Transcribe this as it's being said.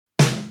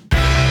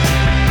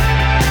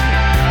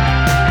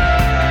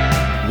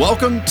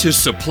Welcome to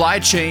Supply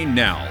Chain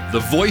Now,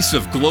 the voice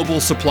of global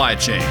supply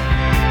chain.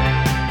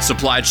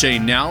 Supply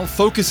Chain Now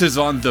focuses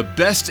on the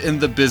best in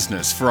the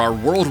business for our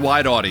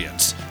worldwide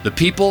audience, the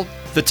people,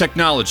 the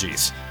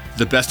technologies,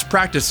 the best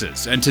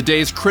practices, and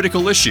today's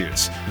critical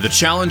issues, the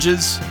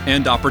challenges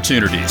and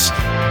opportunities.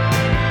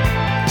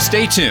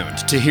 Stay tuned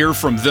to hear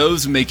from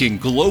those making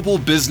global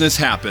business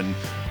happen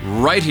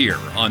right here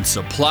on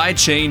Supply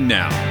Chain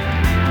Now.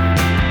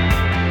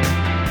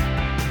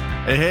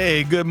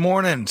 Hey, good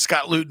morning.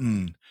 Scott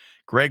Luton,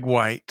 Greg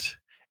White,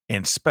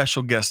 and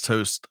special guest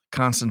host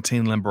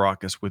Konstantin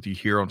Limbarakis with you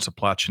here on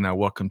Supply Chain Now.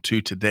 Welcome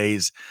to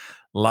today's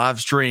live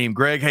stream.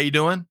 Greg, how you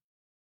doing?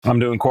 I'm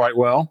doing quite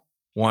well.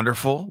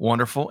 Wonderful,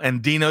 wonderful.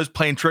 And Dino's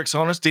playing tricks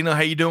on us. Dino,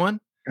 how you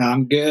doing?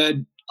 I'm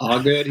good. All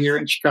good here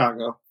in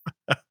Chicago.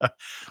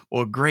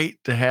 Well,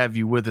 great to have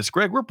you with us.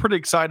 Greg, we're pretty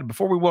excited.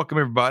 Before we welcome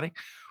everybody,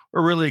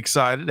 we're really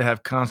excited to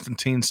have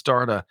Konstantin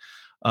start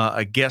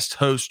a guest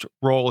host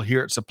role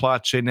here at Supply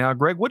Chain Now.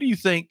 Greg, what do you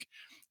think,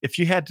 if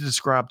you had to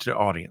describe to the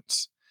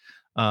audience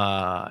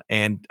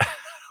and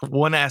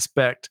one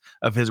aspect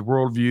of his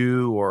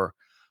worldview or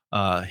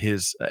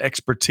his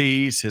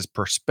expertise, his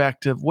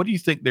perspective, what do you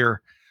think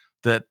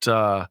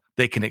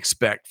they can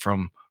expect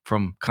from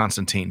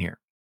Konstantin here?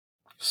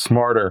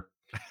 Smarter.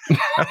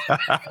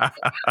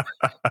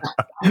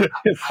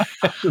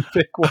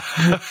 Thick one.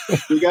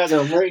 You guys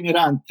are laying it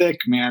on thick,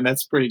 man.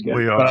 That's pretty good.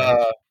 We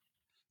are.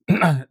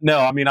 No,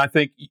 I mean, I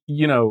think,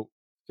 Dino,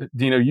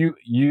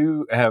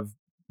 you have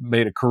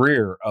made a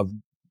career of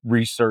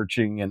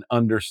researching and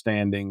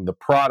understanding the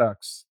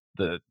products,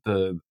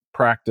 the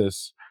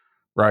practice,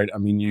 right? I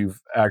mean, you've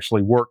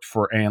actually worked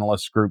for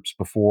analyst groups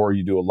before.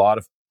 You do a lot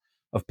of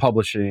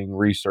publishing,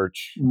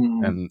 research,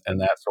 and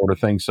that sort of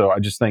thing. So I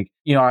just think,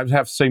 I'd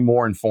have to say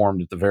more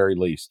informed at the very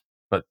least,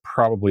 but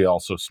probably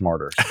also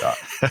smarter, Scott.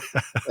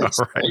 All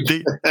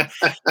right.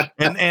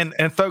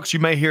 And folks, you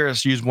may hear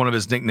us use one of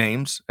his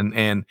nicknames,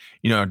 and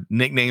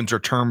nicknames are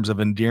terms of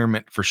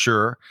endearment for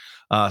sure.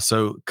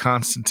 So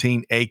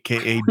Konstantin,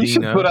 aka We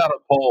should Dino, put out a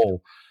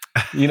poll,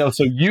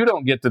 so you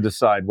don't get to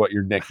decide what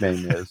your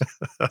nickname is.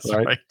 That's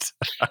right.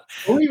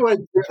 We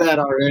went through that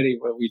already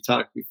when we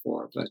talked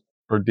before, but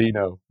Or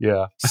Dino,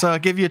 yeah. So I'll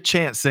give you a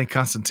chance then,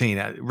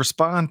 Konstantin.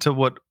 Respond to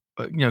what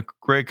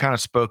Greg kind of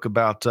spoke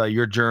about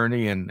your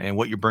journey and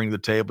what you bring to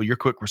the table. Your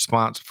quick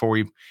response before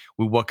we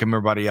welcome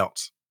everybody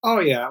else. Oh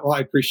yeah, well, I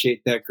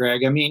appreciate that,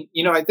 Greg. I mean,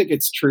 I think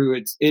it's true.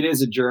 It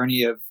is a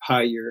journey of how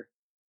you're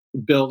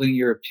building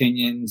your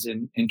opinions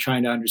and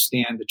trying to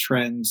understand the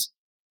trends,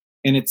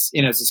 and it's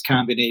this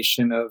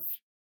combination of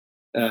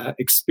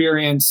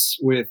experience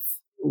with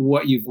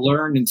what you've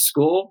learned in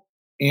school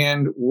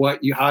and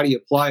how do you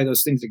apply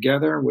those things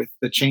together with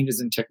the changes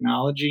in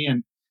technology,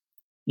 and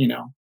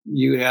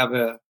you have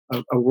a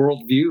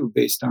worldview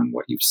based on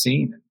what you've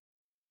seen,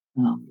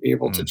 and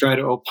able to try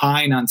to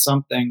opine on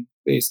something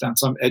based on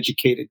some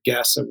educated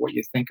guess of what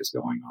you think is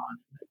going on.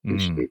 I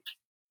appreciate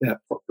that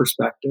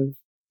perspective.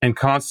 And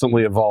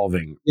constantly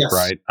evolving, Yes.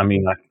 Right? I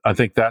mean, I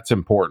think that's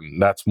important.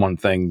 That's one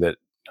thing that,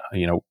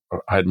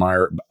 I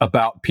admire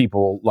about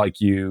people like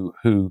you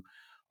who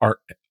are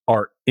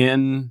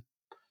in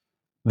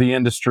the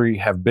industry,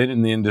 have been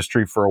in the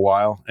industry for a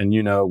while. And,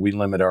 we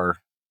limit our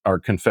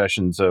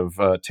confessions of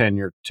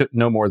tenure to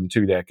no more than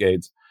 2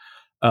 decades.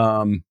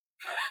 Why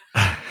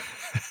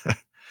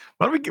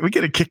don't we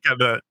get a kick out of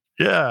that?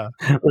 Yeah.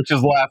 Which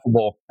is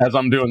laughable as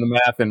I'm doing the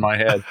math in my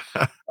head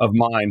of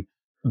mine.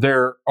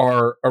 There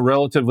are a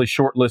relatively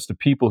short list of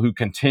people who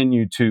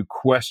continue to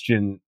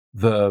question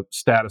the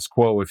status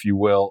quo, if you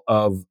will,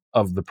 of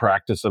the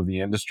practice of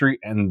the industry.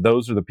 And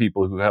those are the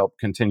people who help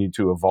continue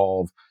to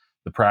evolve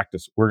the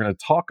practice. We're going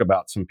to talk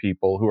about some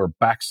people who are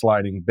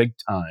backsliding big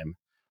time,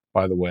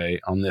 by the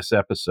way, on this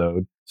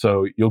episode.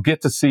 So you'll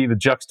get to see the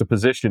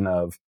juxtaposition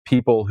of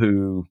people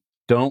who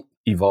don't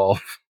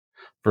evolve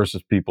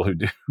versus people who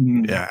do.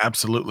 Yeah,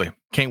 absolutely.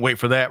 Can't wait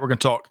for that. We're going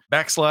to talk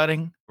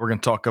backsliding. We're going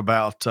to talk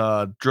about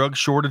drug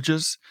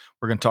shortages.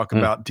 We're going to talk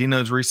about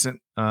Dino's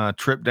recent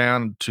trip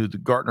down to the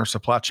Gartner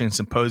Supply Chain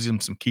Symposium,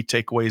 some key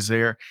takeaways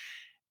there,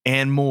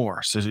 and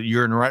more. So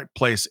you're in the right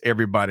place,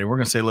 everybody. We're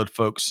going to say hello to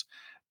folks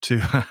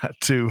I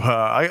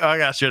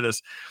got to share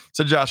this.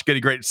 So Josh,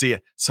 great to see you.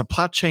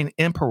 Supply Chain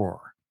Emperor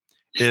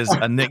is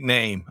a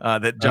nickname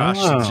that Josh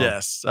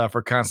suggests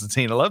for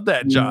Konstantin. I love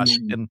that, Josh,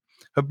 and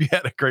hope you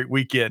had a great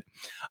weekend.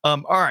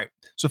 All right.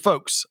 So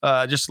folks,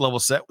 just level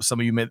set with some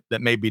of you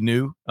that may be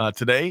new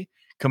today,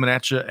 coming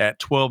at you at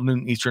 12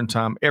 noon Eastern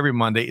time every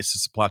Monday. It's the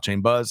Supply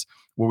Chain Buzz,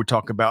 where we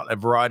talk about a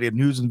variety of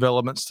news and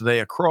developments today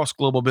across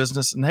global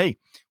business. And hey,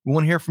 we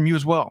want to hear from you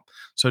as well.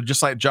 So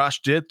just like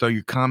Josh did, throw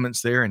your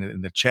comments there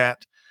in the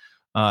chat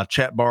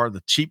bar,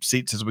 the cheap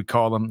seats as we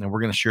call them, and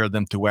we're going to share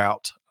them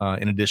throughout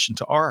in addition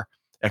to our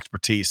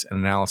expertise and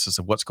analysis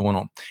of what's going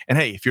on. And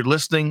hey, if you're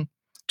listening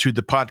to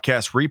the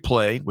podcast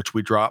replay, which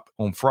we drop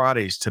on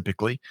Fridays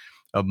typically,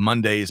 of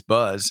Monday's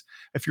Buzz.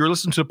 If you're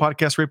listening to the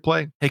podcast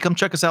replay, hey, come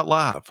check us out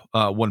live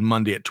one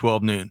Monday at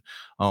 12 noon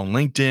on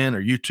LinkedIn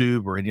or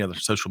YouTube or any other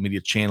social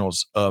media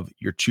channels of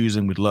your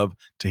choosing. We'd love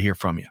to hear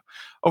from you.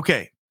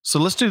 Okay, So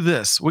let's do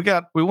this. We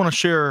want to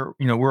share,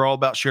 we're all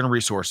about sharing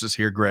resources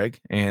here, Greg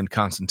and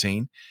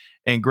Constantine.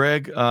 And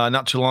Greg,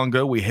 not too long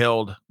ago, we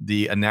held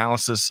the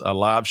analysis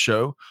live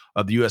show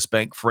of the U.S.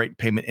 Bank Freight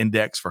Payment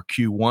Index for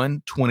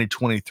Q1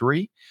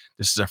 2023.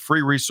 This is a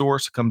free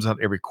resource. It comes out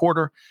every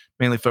quarter,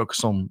 mainly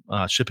focused on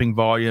shipping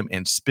volume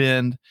and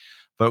spend.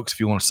 Folks, if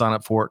you want to sign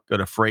up for it, go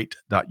to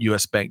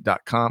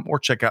freight.usbank.com or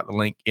check out the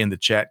link in the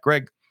chat.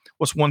 Greg,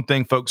 what's one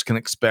thing folks can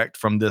expect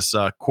from this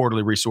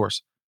quarterly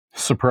resource?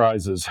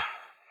 Surprises.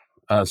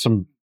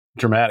 Some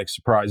dramatic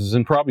surprises,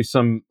 and probably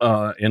some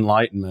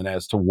enlightenment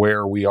as to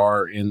where we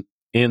are in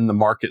the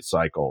market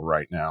cycle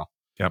right now.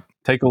 Yep.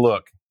 Take a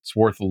look. It's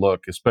worth a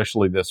look,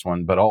 especially this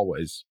one, but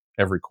always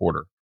every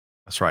quarter.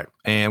 That's right.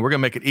 And we're going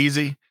to make it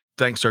easy.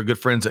 Thanks to our good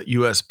friends at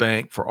U.S.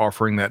 Bank for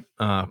offering that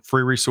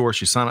free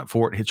resource. You sign up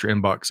for it, hit your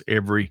inbox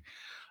every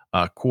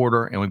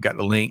quarter, and we've got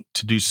the link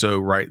to do so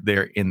right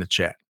there in the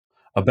chat.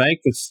 A bank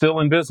that's still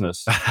in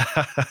business.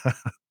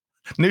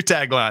 New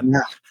tagline.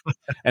 Yeah.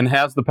 And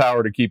has the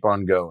power to keep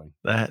on going.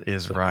 That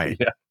is right.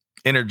 Yeah.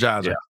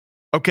 Energizer. Yeah.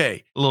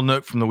 Okay, a little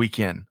note from the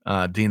weekend,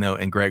 Dino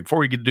and Greg. Before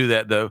we get to do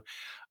that, though,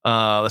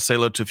 let's say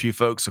hello to a few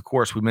folks. Of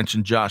course, we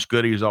mentioned Josh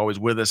Goody, who's always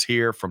with us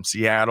here from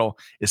Seattle.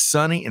 It's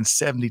sunny and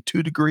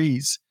 72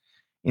 degrees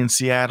in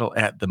Seattle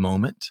at the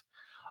moment.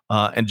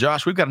 And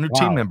Josh, we've got a new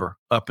team member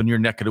up in your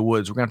neck of the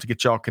woods. We're going to have to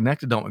get y'all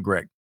connected, don't we,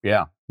 Greg?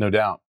 Yeah, no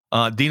doubt.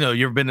 Dino,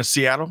 you ever been to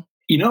Seattle?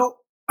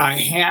 I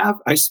have.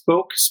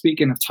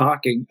 Speaking of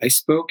talking, I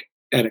spoke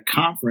at a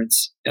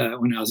conference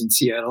when I was in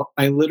Seattle.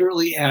 I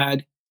literally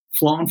had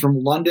flown from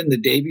London the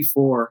day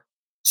before,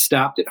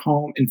 stopped at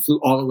home, and flew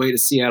all the way to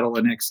Seattle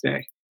the next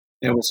day.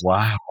 It was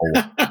wow.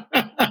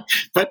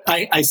 But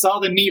I saw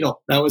the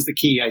needle. That was the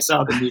key. I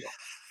saw the needle.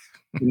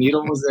 The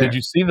needle was there. Did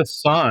you see the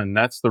sun?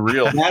 That's the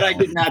real that I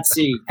did not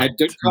see. Had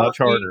good coffee, much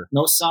harder.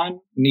 No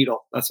sun,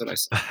 needle. That's what I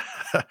saw.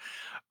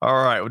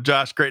 All right. Well,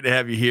 Josh, great to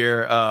have you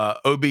here.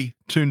 Obi,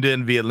 tuned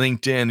in via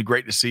LinkedIn.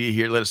 Great to see you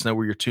here. Let us know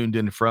where you're tuned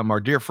in from.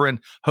 Our dear friend,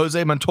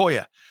 Jose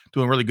Montoya,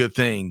 doing really good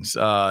things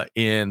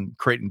in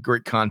creating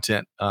great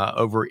content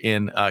over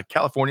in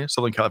California,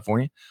 Southern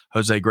California.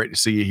 Jose, great to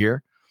see you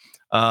here.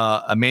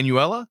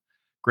 Emanuela,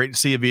 great to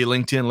see you via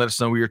LinkedIn. Let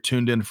us know where you're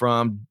tuned in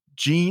from.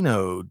 Gene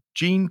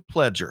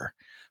Pledger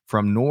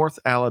from North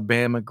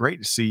Alabama.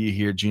 Great to see you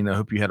here, Gina.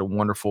 Hope you had a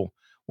wonderful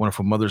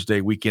Mother's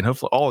Day weekend.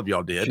 Hopefully all of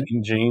y'all did.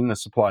 Gene, the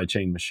supply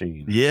chain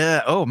machine.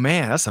 Yeah. Oh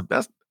man, that's a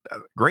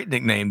great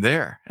nickname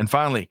there. And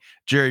finally,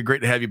 Jerry,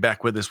 great to have you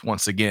back with us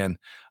once again,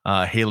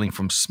 hailing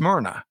from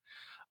Smyrna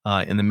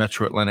in the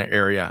Metro Atlanta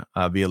area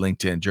via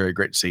LinkedIn. Jerry,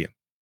 great to see you.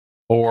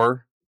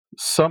 Or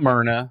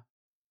Smyrna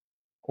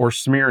or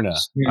Smyrna.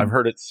 I've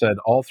heard it said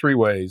all three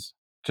ways.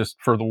 Just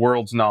for the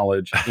world's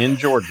knowledge, in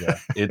Georgia,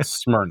 it's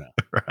Smyrna.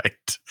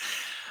 Right.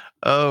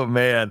 Oh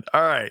man.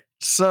 All right.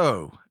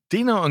 So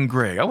Dino and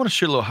Greg, I want to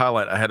share a little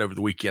highlight I had over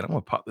the weekend. I'm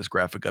going to pop this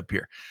graphic up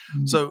here.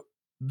 Mm-hmm. So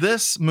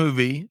this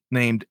movie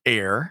named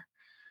Air,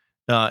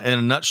 in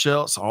a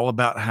nutshell, it's all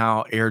about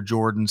how Air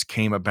Jordans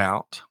came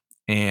about,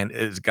 and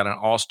it's got an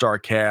all-star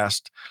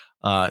cast.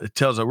 It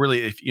tells a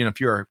really,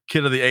 if you're a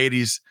kid of the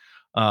 '80s,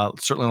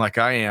 certainly like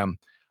I am,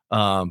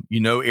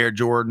 Air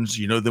Jordans,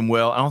 you know them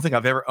well. I don't think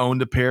I've ever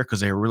owned a pair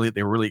because they were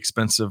really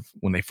expensive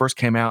when they first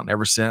came out, and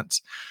ever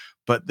since.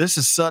 But this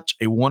is such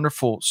a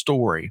wonderful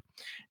story,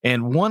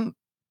 and one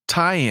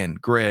tie-in,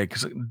 Greg,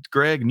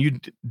 and you,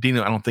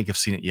 Dino, I don't think have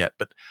seen it yet,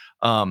 but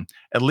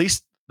at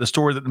least the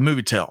story that the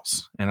movie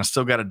tells. And I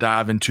still got to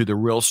dive into the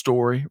real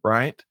story,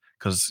 right?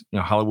 Because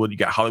Hollywood, you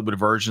got Hollywood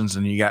versions,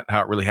 and you got how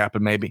it really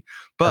happened, maybe.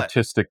 But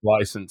artistic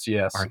license,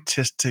 yes.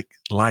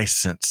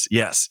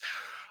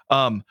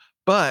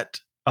 But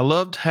I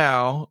loved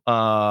how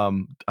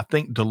I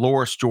think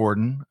Dolores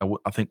Jordan,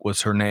 I think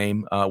was her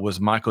name, was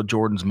Michael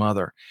Jordan's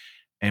mother,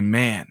 and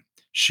man,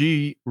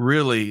 she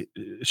led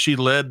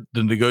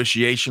the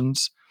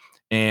negotiations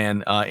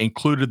and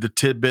included the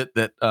tidbit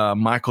that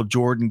Michael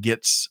Jordan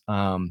gets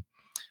like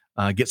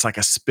a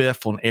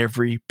spiff on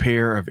every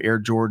pair of Air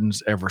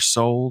Jordans ever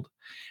sold,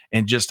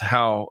 and just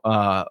how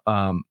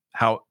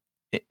impactful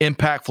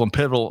and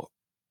pivotal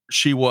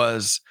she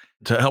was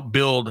to help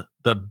build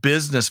the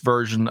business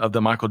version of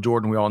the Michael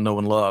Jordan we all know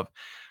and love.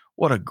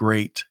 What a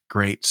great,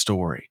 great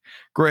story.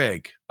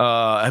 Greg,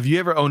 have you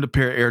ever owned a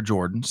pair of Air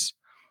Jordans?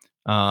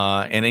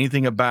 And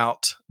anything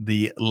about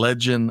the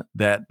legend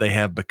that they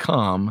have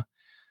become?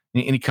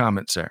 Any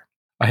comments there?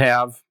 I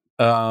have.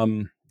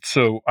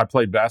 So I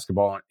played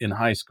basketball in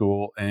high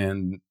school,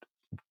 and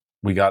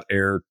we got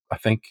Air, I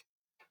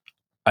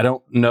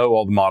don't know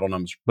all the model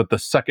numbers, but the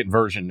second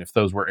version, if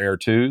those were Air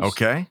 2s.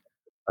 Okay.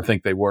 I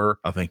think they were.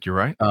 I think you're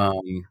right.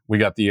 We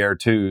got the Air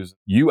 2s.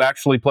 You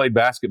actually played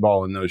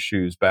basketball in those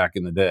shoes back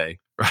in the day.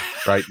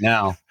 Right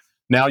now.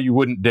 Now you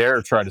wouldn't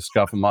dare try to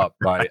scuff them up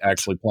by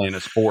actually playing a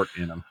sport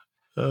in them.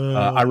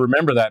 I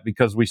remember that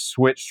because we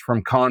switched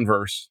from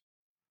Converse,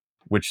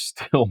 which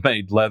still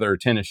made leather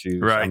tennis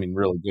shoes. Right. I mean,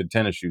 really good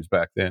tennis shoes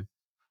back then,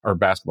 or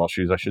basketball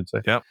shoes, I should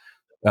say. Yep.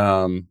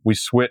 We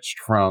switched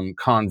from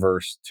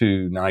Converse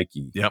to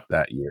Nike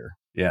that year.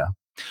 Yeah.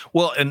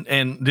 Well, and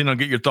then I'll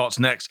get your thoughts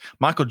next.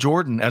 Michael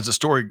Jordan, as the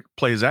story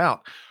plays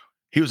out,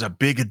 he was a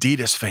big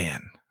Adidas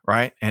fan,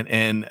 right?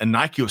 And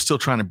Nike was still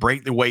trying to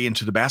break their way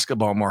into the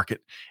basketball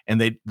market,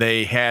 and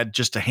they had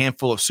just a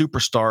handful of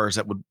superstars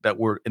that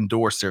would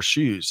endorse their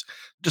shoes.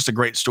 Just a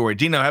great story.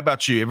 Dino, how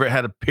about you? Ever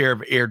had a pair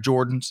of Air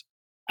Jordans?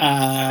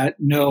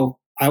 No,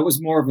 I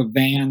was more of a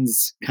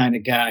Vans kind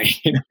of guy.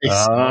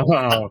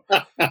 Oh,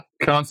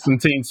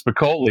 Constantine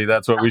Spicoli.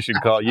 That's what we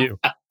should call you.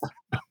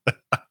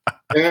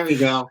 There we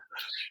go.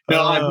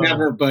 No, I've Oh.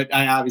 never, but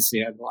I obviously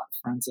have a lot of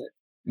friends that.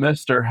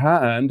 Mr.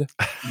 Hand.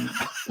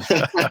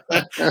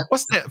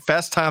 What's that?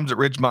 Fast Times at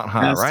Ridgemont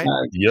High, right?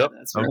 Yep.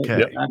 That's right. Okay.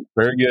 Yep.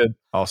 Very good.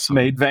 Awesome.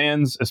 Made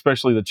Vans,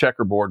 especially the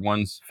checkerboard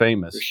ones,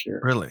 famous. For sure.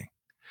 Really?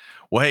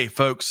 Well, hey,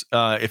 folks,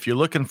 if you're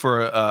looking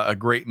for a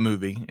great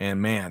movie,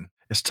 and man,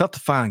 it's tough to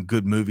find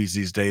good movies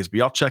these days, but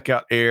y'all check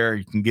out Air.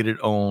 You can get it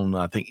on,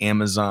 I think,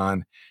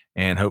 Amazon,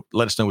 and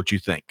let us know what you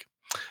think.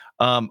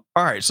 All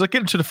right, so let's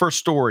get into the first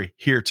story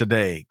here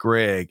today,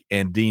 Greg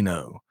and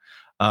Dino.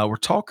 We're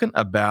talking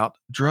about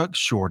drug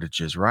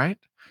shortages, right?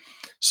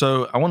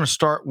 So I want to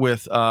start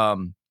with,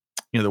 the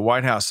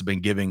White House has been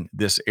giving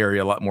this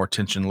area a lot more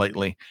attention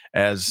lately,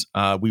 as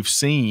we've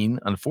seen,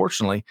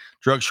 unfortunately,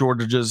 drug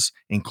shortages,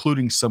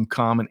 including some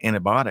common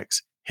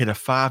antibiotics, hit a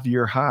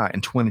 5-year high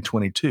in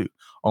 2022.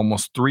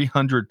 Almost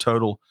 300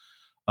 total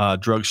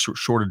drug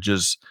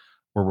shortages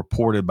were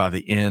reported by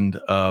the end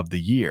of the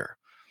year.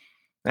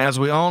 As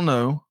we all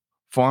know,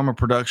 pharma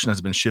production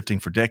has been shifting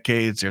for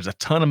decades. There's a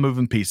ton of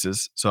moving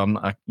pieces, so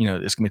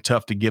it's gonna be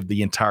tough to give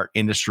the entire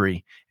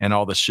industry and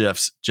all the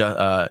shifts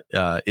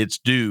its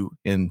due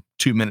in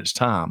 2 minutes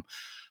time.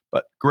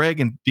 But Greg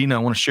and Dina, I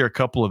want to share a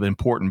couple of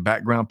important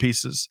background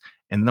pieces,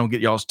 and then I'll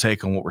get y'all's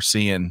take on what we're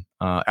seeing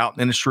out in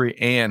the industry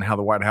and how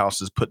the White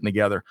House is putting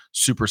together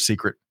super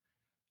secret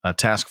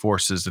task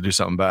forces to do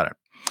something about it.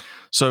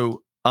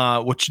 So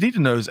what you need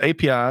to know is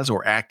APIs,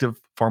 or active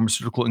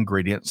pharmaceutical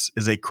ingredients,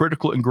 is a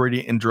critical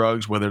ingredient in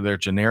drugs, whether they're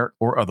generic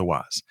or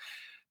otherwise.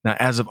 Now,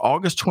 as of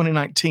August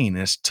 2019,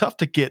 and it's tough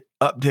to get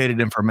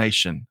updated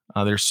information.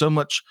 There's so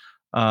much,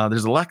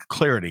 there's a lack of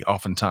clarity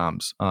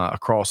oftentimes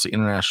across the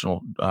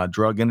international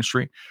drug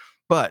industry.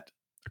 But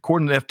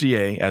according to the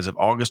FDA, as of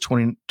August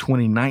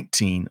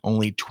 2019,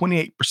 only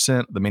 28%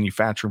 of the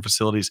manufacturing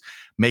facilities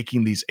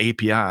making these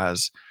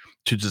APIs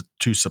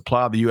to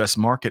supply the U.S.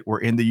 market were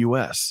in the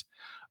U.S.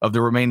 Of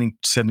the remaining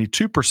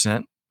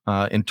 72%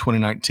 in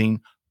 2019,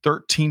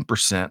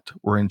 13%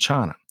 were in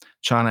China.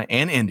 China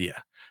and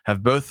India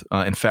have both,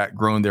 in fact,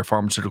 grown their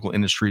pharmaceutical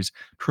industries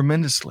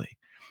tremendously.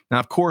 Now,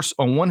 of course,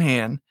 on one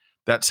hand,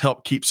 that's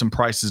helped keep some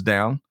prices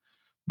down.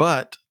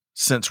 But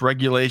since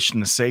regulation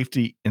and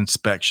safety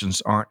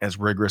inspections aren't as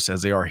rigorous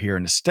as they are here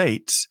in the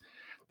States,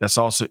 that's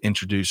also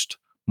introduced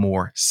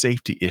more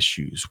safety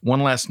issues.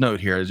 One last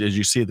note here, as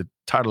you see the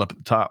title up at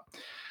the top.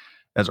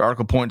 As the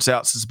article points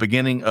out, since the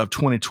beginning of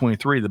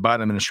 2023, the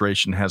Biden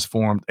administration has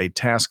formed a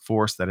task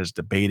force that is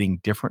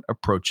debating different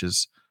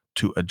approaches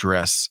to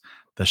address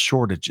the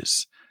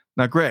shortages.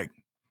 Now, Greg,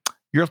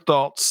 your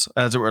thoughts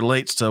as it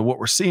relates to what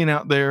we're seeing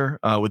out there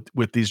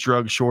with these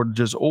drug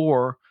shortages,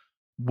 or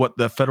what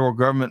the federal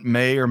government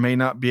may or may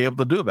not be able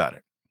to do about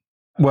it?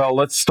 Well,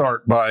 let's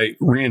start by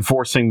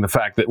reinforcing the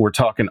fact that we're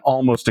talking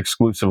almost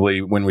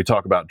exclusively, when we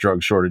talk about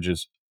drug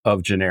shortages,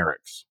 of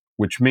generics,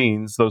 which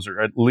means those are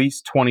at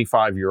least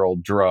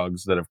 25-year-old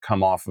drugs that have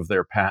come off of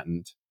their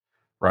patent,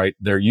 right?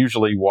 They're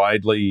usually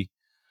widely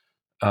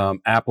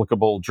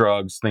applicable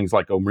drugs, things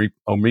like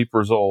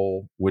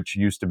omeprazole, which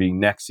used to be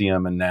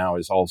Nexium and now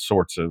is all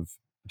sorts of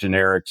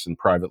generics and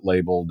private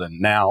labeled, and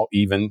now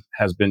even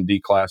has been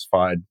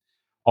declassified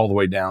all the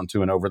way down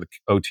to an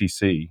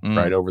OTC,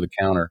 right,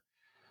 over-the-counter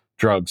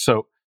drug.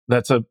 So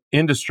that's an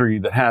industry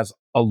that has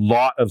a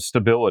lot of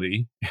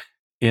stability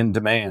in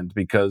demand,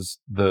 because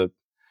the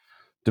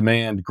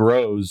demand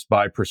grows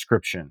by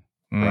prescription,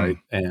 right?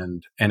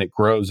 And it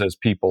grows as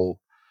people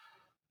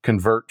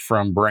convert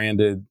from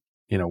branded,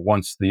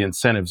 once the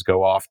incentives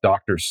go off,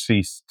 doctors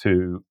cease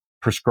to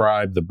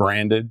prescribe the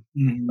branded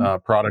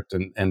product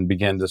and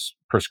begin to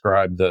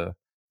prescribe the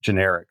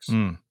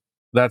generics.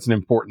 That's an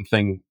important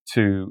thing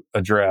to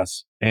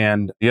address.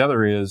 And the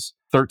other is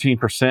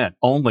 13%,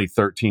 only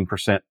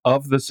 13%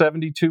 of the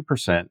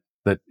 72%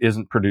 that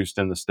isn't produced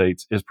in the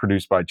States is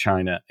produced by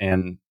China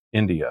and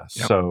India.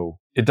 Yep. So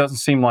it doesn't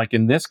seem like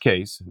in this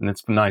case, and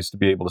it's nice to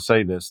be able to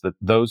say this, that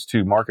those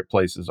two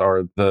marketplaces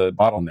are the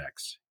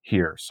bottlenecks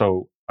here.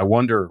 So I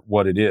wonder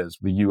what it is.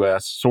 The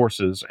U.S.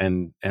 sources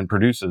and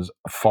produces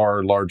a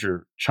far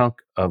larger chunk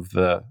of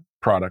the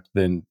product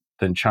than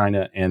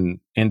China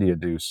and India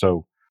do.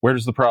 So where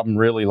does the problem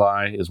really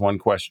lie is one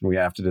question we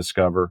have to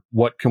discover.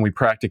 What can we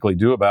practically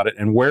do about it?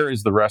 And where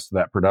is the rest of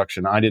that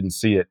production? I didn't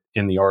see it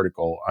in the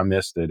article. I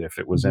missed it if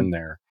it was in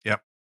there. Yep.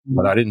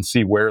 But I didn't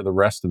see where the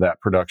rest of that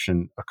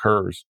production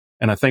occurs.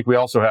 And I think we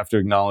also have to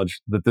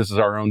acknowledge that this is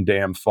our own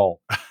damn fault,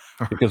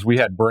 because we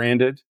had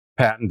branded,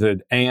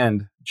 patented,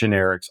 and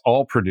generics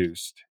all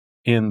produced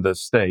in the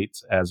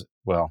States as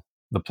well.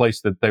 The place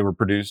that they were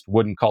produced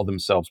wouldn't call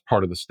themselves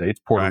part of the States,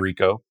 Puerto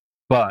Rico.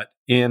 but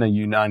in a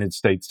United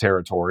States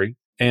territory.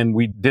 And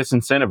we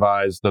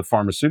disincentivized the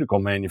pharmaceutical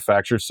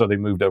manufacturers, so they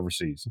moved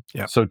overseas.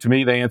 Yep. So to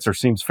me, the answer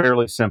seems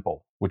fairly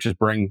simple, which is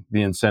bring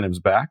the incentives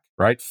back,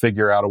 right?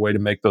 Figure out a way to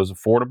make those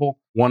affordable.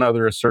 One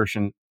other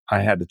assertion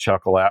I had to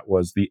chuckle at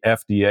was the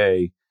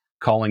FDA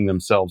calling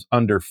themselves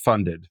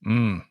underfunded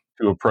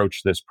to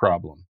approach this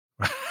problem.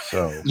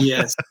 So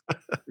Yes,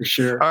 for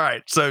sure. All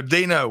right. So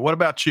Dino, what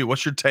about you?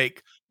 What's your take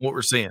on what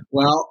we're seeing?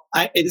 Well,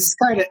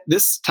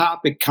 this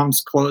topic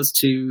comes close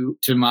to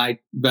my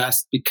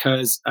vest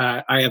because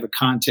I have a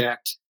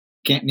contact,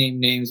 can't name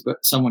names,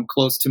 but someone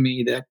close to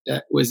me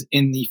that was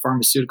in the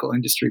pharmaceutical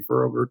industry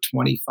for over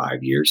 25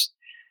 years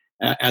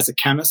as a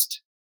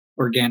chemist,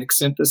 organic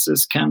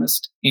synthesis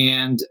chemist,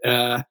 and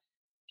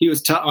he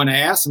was when I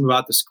asked him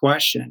about this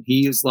question,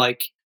 he was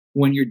like,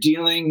 when you're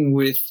dealing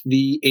with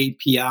the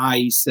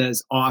API, he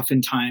says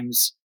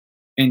oftentimes,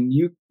 and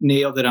you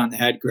nailed it on the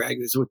head, Greg,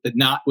 is with the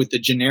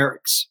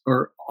generics,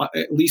 or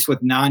at least with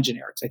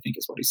non-generics, I think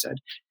is what he said.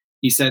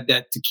 He said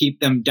that to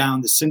keep them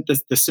down, to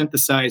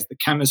synthesize the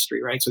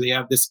chemistry, right? So they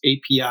have this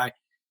API,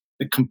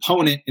 the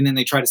component, and then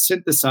they try to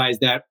synthesize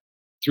that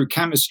through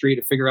chemistry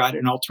to figure out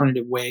an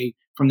alternative way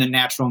from the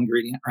natural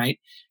ingredient, right?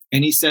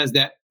 And he says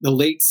that the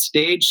late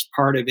stage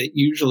part of it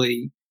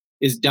usually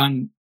is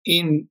done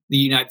in the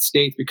United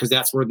States because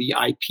that's where the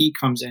IP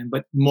comes in.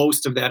 But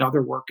most of that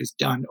other work is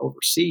done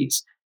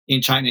overseas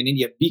in China and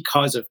India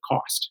because of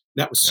cost.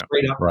 That was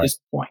straight up his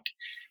point.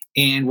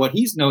 And what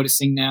he's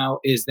noticing now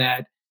is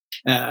that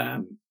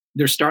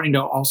they're starting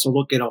to also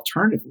look at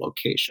alternative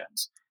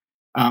locations.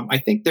 I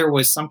think there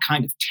was some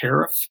kind of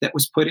tariff that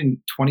was put in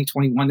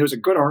 2021. There was a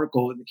good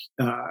article in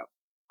the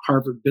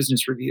Harvard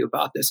Business Review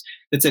about this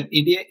that said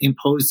India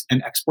imposed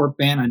an export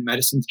ban on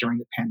medicines during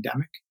the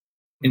pandemic.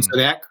 And so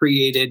that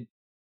created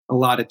a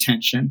lot of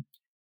tension.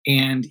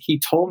 And he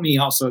told me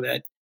also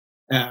that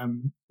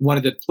one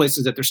of the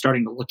places that they're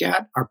starting to look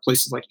at are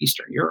places like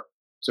Eastern Europe.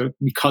 So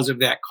because of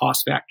that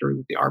cost factor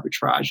with the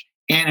arbitrage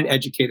and an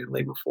educated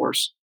labor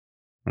force,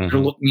 they're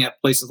looking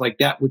at places like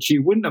that, which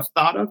you wouldn't have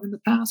thought of in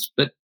the past,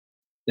 but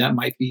that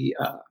might be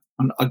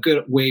a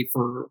good way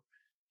for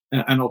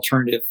an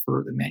alternative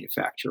for the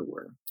manufacturer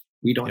where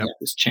we don't have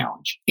this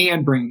challenge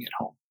and bringing it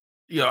home.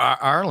 Yeah,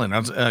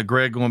 Ireland.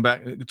 Greg, going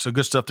back, so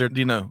good stuff there. Do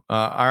you know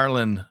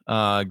Ireland,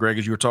 Greg,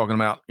 as you were talking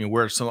about,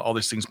 where all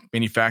these things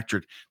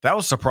manufactured? That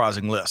was a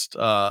surprising list,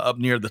 up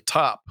near the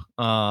top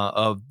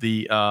of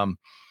the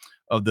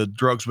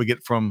drugs we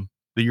get from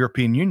the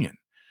European Union.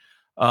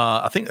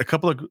 I think a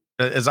couple of,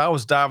 as I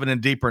was diving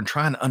in deeper and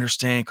trying to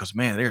understand, because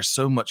man, there's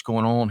so much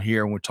going on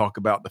here when we talk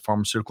about the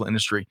pharmaceutical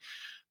industry.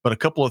 But a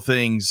couple of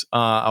things,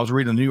 I was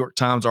reading a New York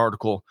Times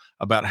article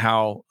about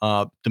how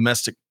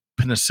domestic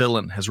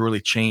penicillin has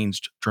really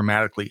changed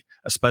dramatically,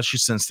 especially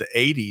since the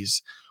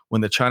 80s when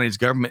the Chinese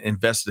government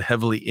invested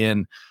heavily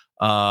in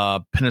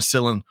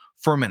penicillin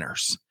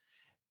fermenters.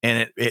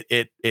 And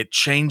it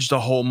changed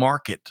the whole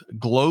market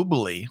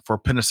globally for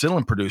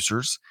penicillin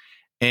producers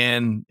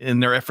and in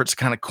their efforts to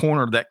kind of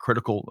corner that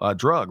critical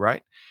drug,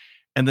 right?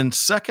 And then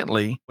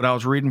secondly, what I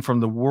was reading from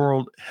the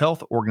World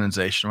Health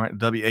Organization, right,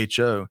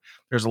 WHO,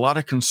 there's a lot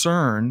of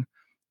concern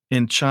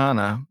in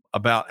China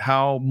about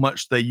how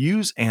much they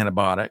use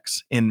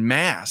antibiotics in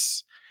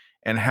mass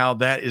and how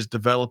that is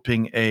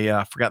developing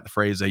I forgot the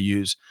phrase they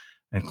use.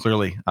 And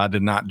clearly I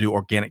did not do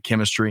organic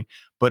chemistry,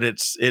 but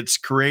it's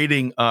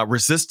creating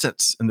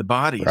resistance in the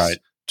bodies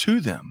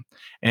to them.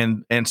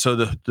 And so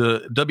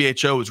the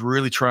WHO is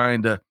really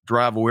trying to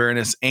drive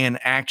awareness and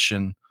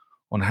action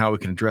on how we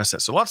can address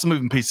that. So lots of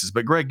moving pieces.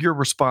 But Greg, your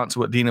response to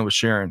what Dino was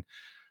sharing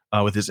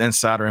with his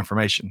insider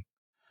information.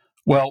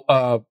 Well,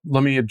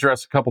 let me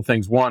address a couple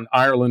things. One,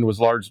 Ireland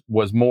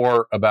was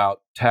more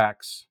about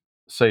tax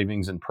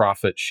savings and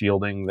profit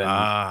shielding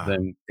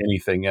than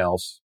anything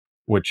else,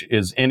 which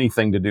is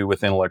anything to do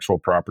with intellectual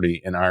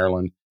property in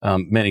Ireland.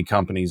 Many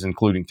companies,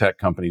 including tech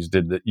companies,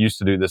 used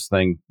to do this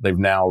thing. They've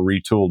now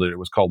retooled it. It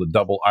was called a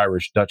double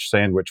Irish Dutch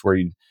sandwich, where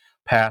you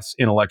pass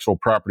intellectual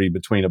property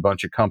between a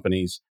bunch of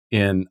companies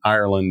in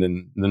Ireland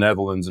and the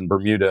Netherlands and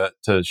Bermuda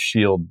to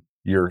shield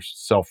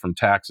yourself from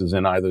taxes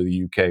in either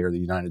the UK or the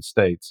United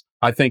States.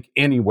 I think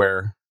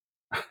anywhere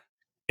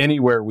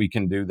we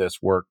can do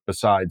this work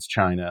besides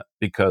China,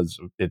 because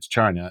it's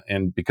China,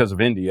 and because of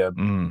India,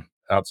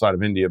 outside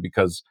of India,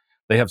 because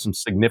they have some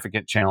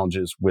significant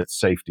challenges with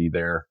safety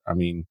there. I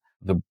mean,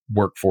 the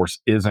workforce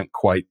isn't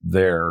quite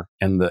there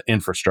and the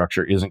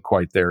infrastructure isn't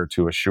quite there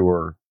to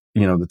assure,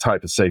 the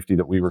type of safety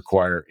that we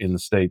require in the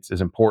States is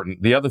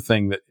important. The other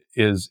thing that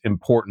is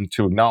important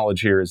to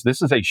acknowledge here is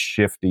this is a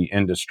shifty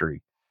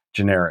industry,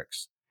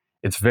 generics.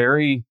 It's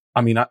very,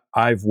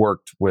 I've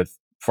worked with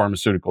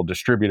pharmaceutical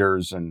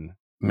distributors and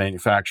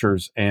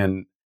manufacturers,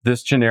 and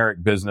this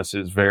generic business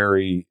is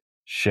very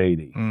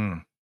shady.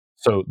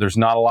 So there's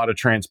not a lot of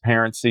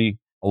transparency.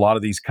 A lot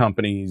of these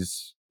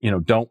companies,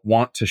 don't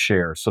want to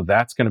share. So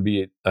that's going to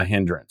be a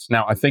hindrance.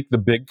 Now, I think the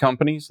big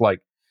companies like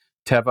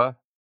Teva,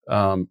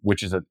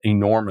 which is an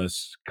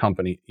enormous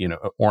company,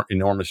 or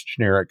enormous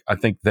generic, I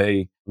think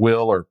they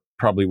will or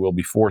probably will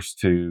be forced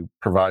to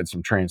provide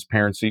some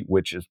transparency,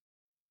 which is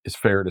is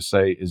fair to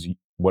say is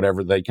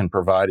whatever they can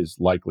provide is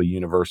likely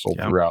universal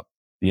throughout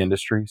the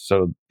industry.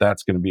 So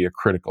that's going to be a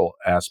critical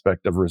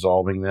aspect of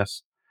resolving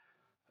this.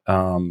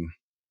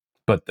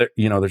 But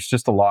there's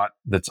just a lot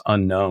that's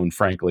unknown,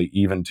 frankly,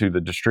 even to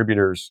the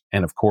distributors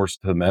and, of course,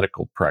 to the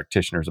medical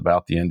practitioners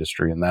about the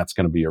industry, and that's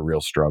going to be a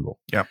real struggle.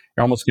 Yeah,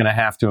 you're almost going to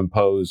have to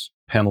impose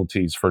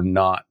penalties for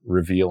not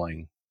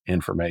revealing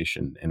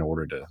information in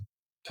order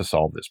to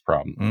solve this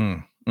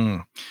problem.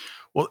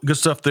 Well, good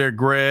stuff there,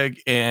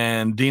 Greg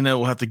and Dina.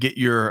 We'll have to get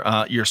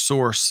your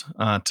source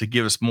to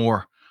give us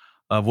more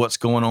of what's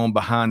going on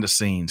behind the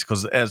scenes.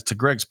 Because as to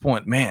Greg's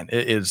point, man,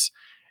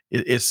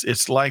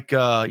 it's like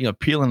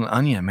peeling an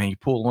onion. Man, you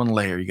pull one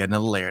layer, you got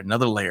another layer,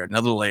 another layer,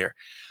 another layer.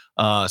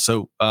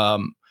 So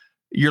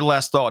your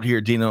last thought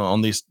here, Dina,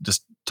 on this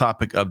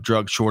topic of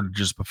drug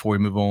shortages before we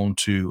move on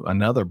to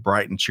another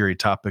bright and cheery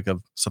topic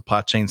of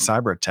supply chain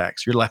cyber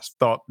attacks. Your last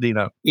thought,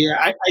 Dina. Yeah,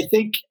 I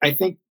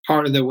think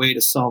part of the way to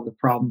solve the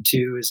problem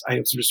too is, I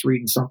was just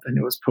reading something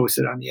that was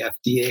posted on the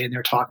FDA, and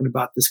they're talking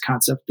about this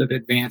concept of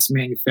advanced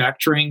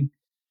manufacturing,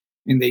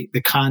 and the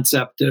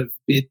concept of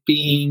it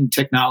being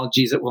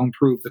technologies that will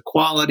improve the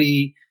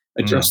quality,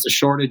 address the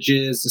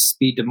shortages, the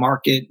speed to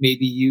market,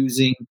 maybe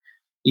using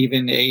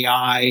even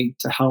AI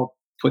to help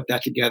put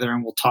that together.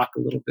 And we'll talk a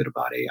little bit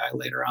about AI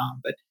later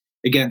on. But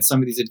again, some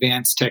of these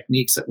advanced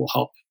techniques that will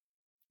help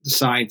the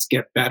science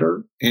get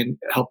better and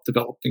help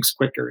develop things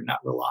quicker and not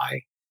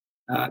rely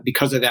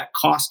because of that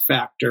cost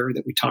factor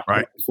that we talked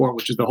about before,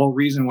 which is the whole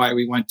reason why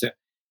we went to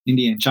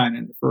India and China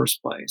in the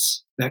first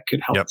place. That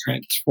could help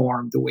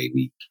transform the way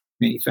we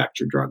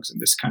manufacture drugs in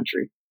this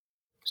country.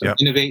 So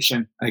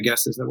innovation, I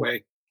guess, is the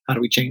way. How do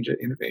we change it?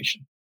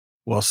 Innovation.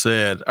 Well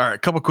said. All right, a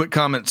couple quick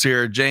comments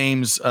here.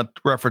 James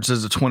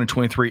references the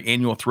 2023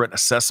 annual threat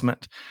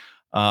assessment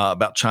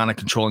about China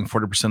controlling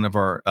 40% of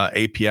our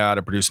API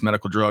to produce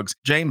medical drugs.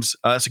 James,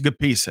 that's a good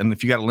piece, and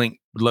if you got a link,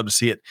 we'd love to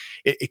see it.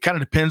 It kind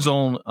of depends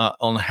on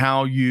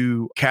how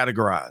you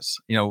categorize.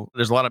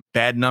 There's a lot of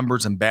bad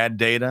numbers and bad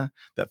data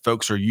that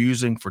folks are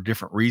using for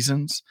different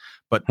reasons.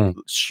 But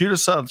shoot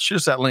us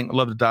that link. I'd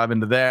love to dive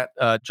into that.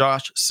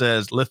 Josh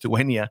says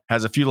Lithuania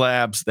has a few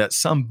labs that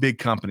some big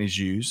companies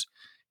use.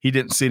 He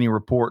didn't see any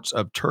reports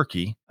of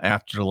Turkey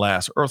after the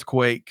last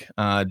earthquake.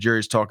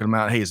 Jerry's talking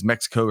about, hey, is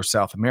Mexico or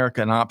South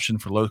America an option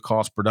for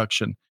low-cost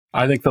production?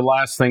 I think the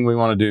last thing we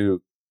want to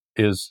do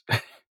is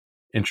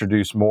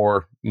introduce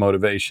more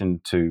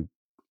motivation to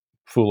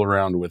fool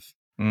around with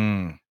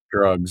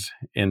drugs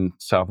in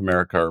South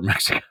America or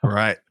Mexico.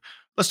 Right.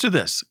 Let's do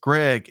this.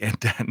 Greg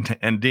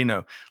and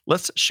Dino,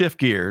 let's shift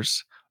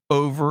gears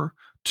over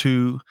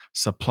to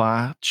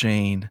supply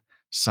chain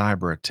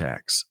cyber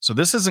attacks. So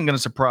this isn't going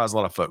to surprise a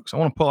lot of folks. I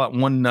want to pull out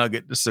one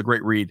nugget. This is a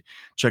great read.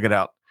 Check it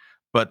out.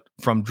 But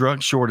from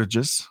drug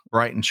shortages,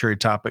 bright and cherry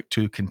topic,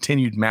 to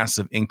continued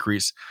massive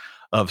increase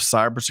of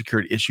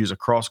cybersecurity issues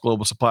across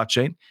global supply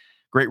chain.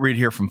 Great read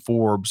here from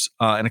Forbes,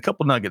 and a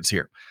couple nuggets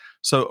here.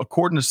 So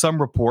according to some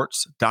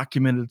reports,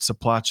 documented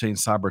supply chain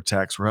cyber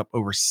attacks were up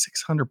over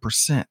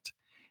 600%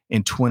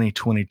 in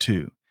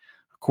 2022.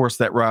 Of course,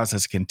 that rise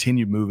has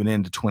continued moving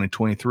into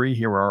 2023.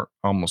 Here we are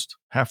almost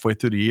halfway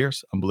through the year.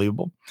 It's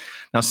unbelievable.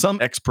 Now,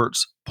 some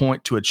experts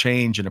point to a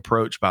change in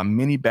approach by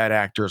many bad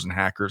actors and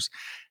hackers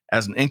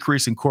as an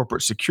increase in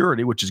corporate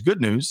security, which is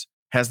good news,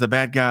 has the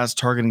bad guys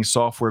targeting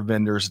software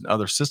vendors and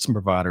other system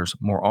providers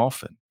more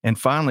often. And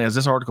finally, as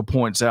this article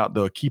points out,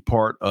 though, a key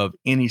part of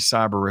any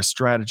cyber risk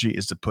strategy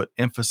is to put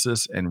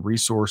emphasis and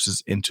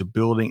resources into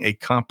building a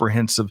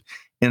comprehensive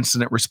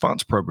incident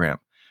response program,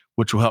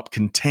 which will help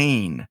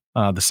contain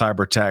the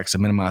cyber attacks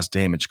and minimize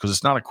damage. Because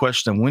it's not a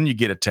question of when you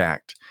get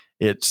attacked;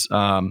 it's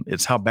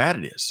how bad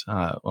it is.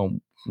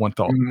 One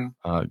thought,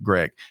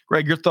 Greg.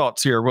 Greg, your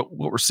thoughts here? What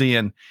we're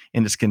seeing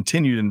in this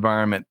continued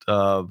environment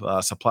of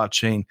supply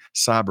chain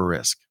cyber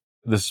risk?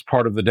 This is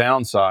part of the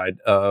downside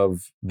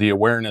of the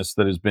awareness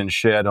that has been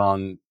shed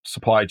on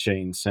supply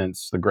chain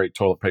since the great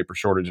toilet paper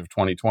shortage of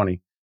 2020.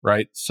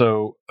 Right.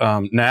 So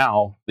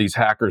now these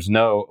hackers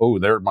know,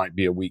 there might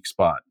be a weak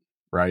spot.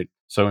 Right.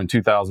 So in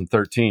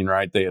 2013,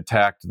 right, they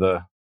attacked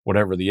the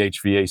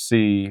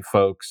HVAC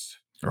folks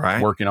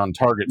working on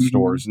Target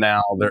stores.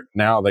 Now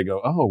they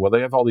go, they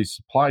have all these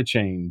supply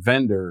chain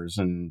vendors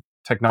and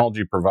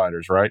technology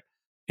providers, right?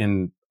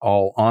 In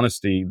all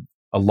honesty,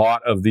 a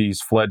lot of these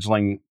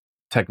fledgling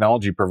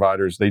technology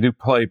providers, they do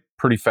play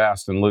pretty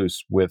fast and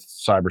loose with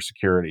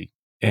cybersecurity.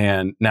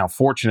 And now,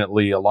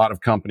 fortunately, a lot of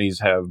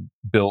companies have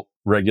built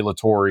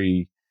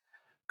regulatory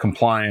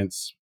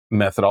compliance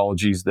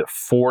methodologies that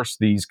force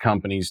these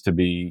companies to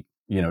be,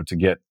 to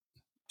get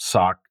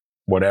SOC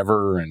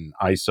whatever and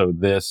ISO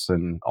this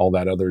and all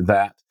that other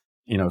that,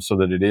 so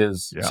that it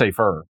is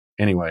safer.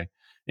 Anyway,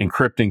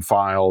 encrypting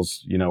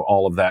files,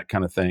 all of that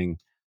kind of thing,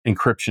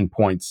 encryption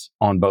points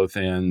on both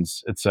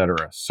ends,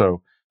 etc.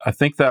 So I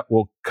think that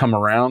will come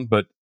around,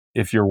 but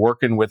if you're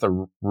working with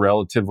a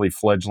relatively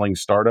fledgling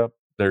startup,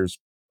 there's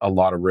a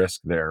lot of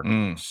risk there.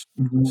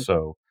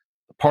 So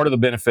part of the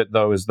benefit,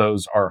 though, is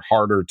those are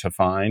harder to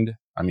find.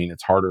 I mean,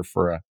 it's harder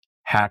for a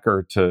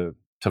hacker to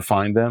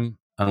find them.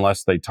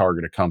 unless they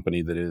target a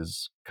company that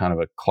is kind of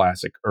a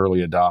classic early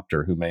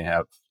adopter who may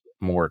have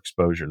more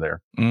exposure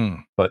there.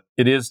 But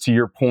it is, to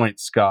your point,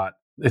 Scott,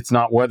 it's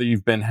not whether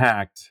you've been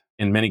hacked.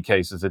 In many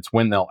cases, it's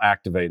when they'll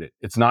activate it.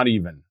 It's not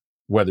even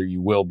whether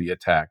you will be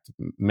attacked.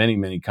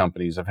 Many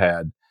companies have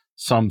had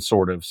some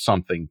sort of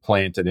something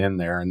planted in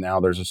there, and now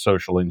there's a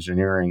social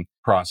engineering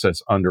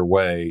process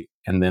underway,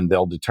 and then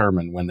they'll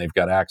determine when they've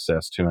got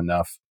access to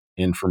enough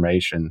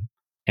information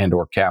and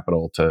or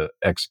capital to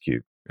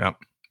execute. Yep.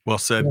 Well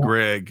said, Yeah.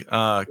 Greg.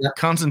 Yeah.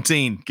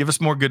 Constantine, give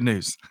us more good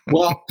news.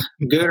 Well,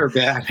 good or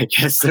bad, I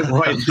guess the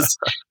point is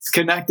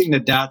connecting the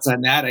dots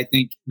on that. I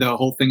think the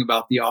whole thing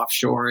about the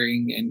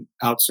offshoring and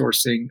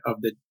outsourcing of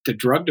the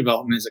drug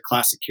development is a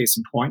classic case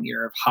in point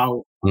here of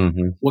how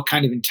what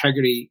kind of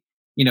integrity,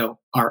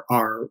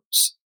 our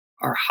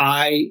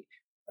high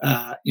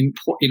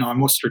our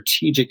most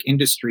strategic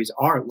industries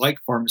are, like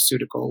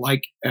pharmaceutical,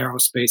 like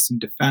aerospace and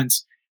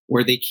defense,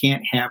 where they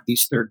can't have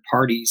these third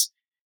parties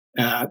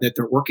that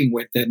they're working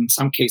with that in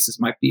some cases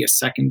might be a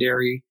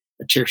secondary,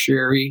 a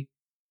tertiary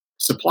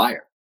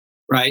supplier,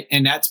 right?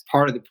 And that's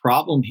part of the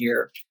problem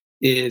here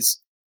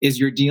is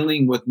you're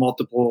dealing with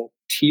multiple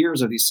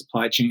tiers of these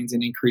supply chains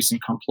and increasing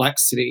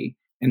complexity.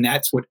 And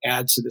that's what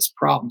adds to this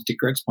problem. To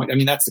Greg's point, I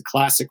mean, that's the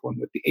classic one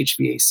with the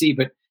HVAC,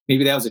 but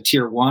maybe that was a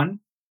tier one.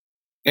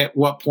 At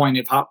what point,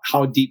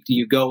 how deep do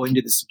you go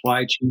into the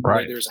supply chain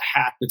where there's a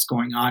hack that's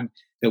going on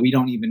that we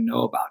don't even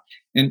know about?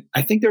 And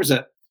I think there's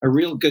a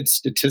real good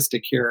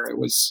statistic here. It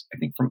was, I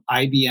think, from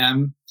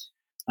IBM.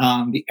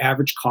 The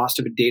average cost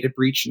of a data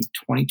breach in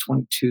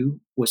 2022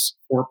 was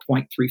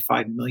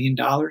 $4.35 million.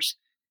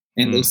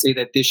 And they say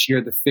that this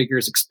year the figure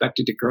is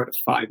expected to grow to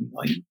 $5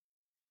 million.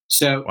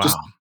 So just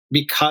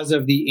because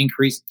of the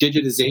increased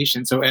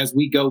digitization. So as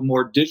we go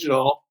more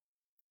digital,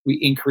 we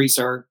increase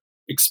our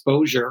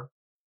exposure.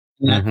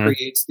 And that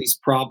creates these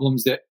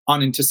problems, that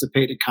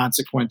unanticipated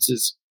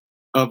consequences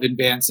of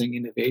advancing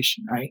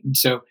innovation, right? And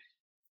so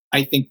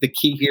I think the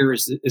key here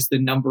is the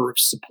number of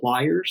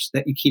suppliers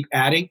that you keep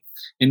adding.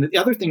 And the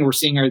other thing we're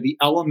seeing are the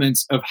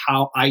elements of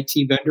how IT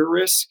vendor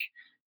risk,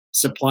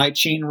 supply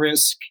chain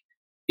risk,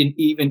 and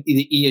even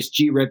the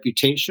ESG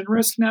reputation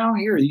risk now.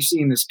 Here, you're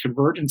seeing this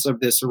convergence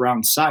of this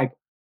around cyber,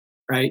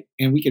 right?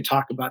 And we could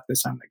talk about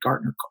this on the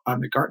Gartner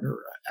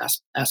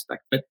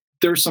aspect, but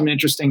there's some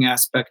interesting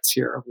aspects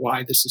here of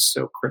why this is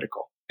so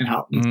critical and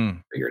how it needs to be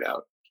figured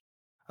out.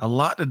 A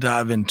lot to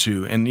dive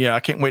into. And I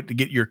can't wait to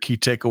get your key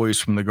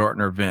takeaways from the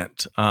Gartner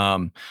event.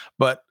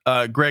 But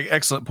Greg,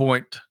 excellent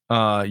point.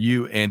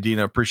 You and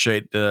Dina,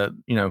 appreciate the,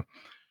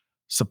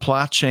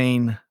 supply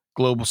chain,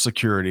 global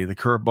security, the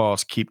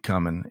curveballs keep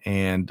coming.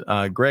 And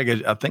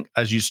Greg, I think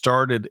as you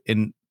started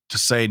to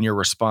say in your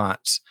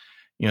response,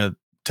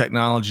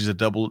 technology is a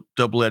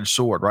double-edged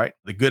sword, right?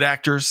 The good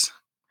actors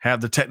have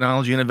the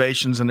technology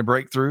innovations and the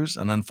breakthroughs,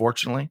 and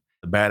unfortunately,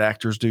 the bad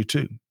actors do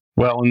too.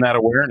 Well, and that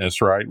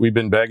awareness, right? We've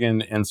been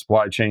begging in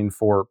supply chain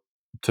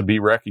to be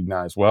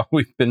recognized. Well,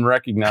 we've been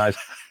recognized,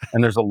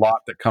 and there's a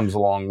lot that comes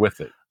along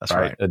with it. That's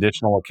right.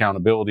 Additional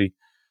accountability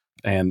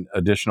and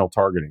additional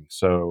targeting.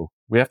 So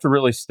we have to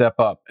really step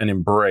up and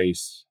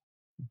embrace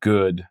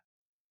good,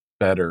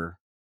 better,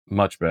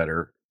 much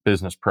better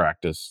business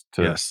practice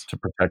to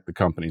protect the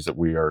companies that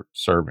we are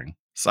serving.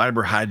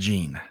 Cyber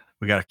hygiene.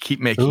 We got to keep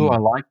making. Ooh, I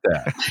like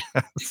that.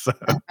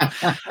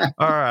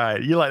 All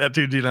right. You like that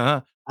too, Dina,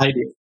 huh? I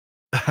do.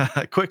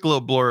 Quick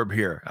little blurb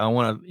here. I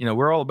want to,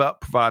 we're all about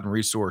providing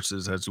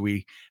resources as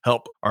we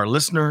help our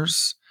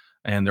listeners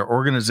and their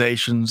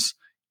organizations,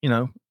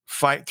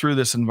 fight through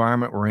this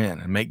environment we're in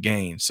and make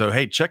gains. So,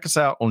 hey, check us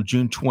out on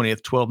June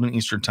 20th, 12 noon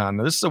Eastern time.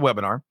 Now, this is a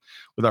webinar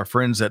with our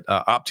friends at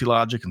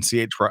OptiLogic and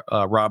CH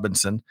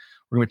Robinson.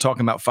 We're going to be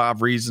talking about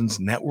 5 reasons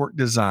network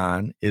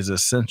design is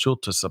essential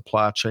to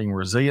supply chain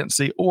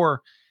resiliency,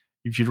 or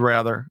if you'd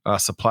rather,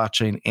 supply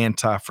chain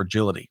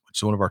anti-fragility, which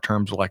is one of our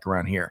terms we like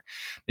around here.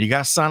 Now, you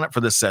guys sign up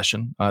for this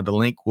session. The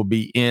link will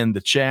be in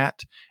the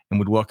chat, and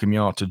we'd welcome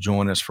you all to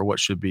join us for what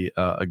should be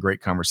a great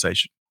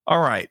conversation.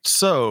 All right.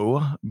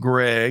 So,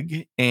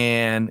 Greg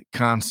and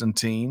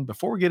Constantine,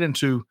 before we get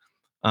into,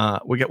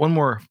 we got one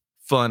more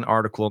fun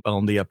article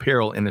on the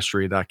apparel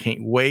industry that I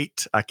can't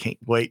wait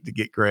to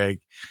get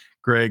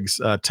Greg's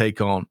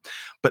take on.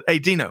 But hey,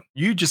 Dino,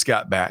 you just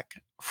got back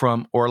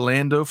from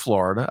Orlando,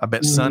 Florida. I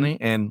bet sunny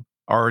and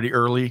already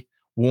early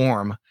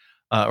warm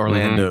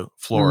Orlando,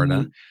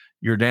 Florida.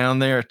 You're down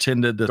there,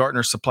 attended the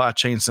Gartner Supply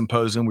Chain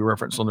Symposium we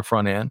referenced on the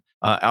front end,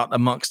 out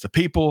amongst the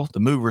people, the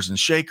movers and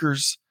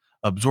shakers,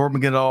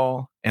 absorbing it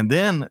all. And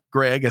then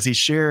Greg, as he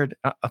shared,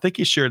 I think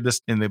he shared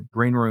this in the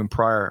green room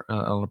prior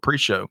on the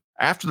pre-show.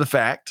 After the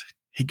fact,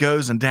 he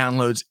goes and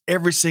downloads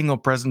every single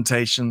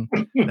presentation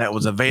that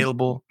was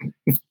available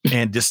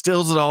and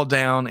distills it all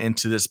down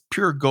into this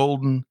pure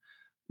golden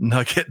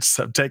nuggets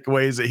of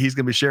takeaways that he's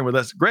going to be sharing with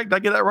us. Greg, did I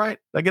get that right?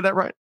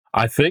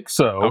 I think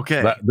so.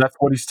 Okay. That's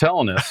what he's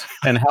telling us.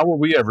 And how will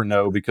we ever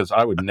know? Because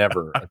I would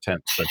never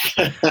attempt such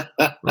a thing.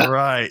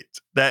 Right.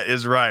 That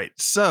is right.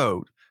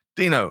 So,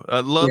 Dino,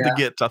 I'd love to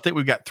get, I think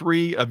we've got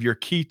 3 of your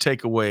key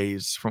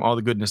takeaways from all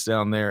the goodness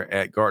down there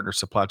at Gartner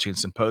Supply Chain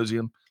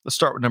Symposium. Let's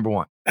start with number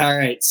one. All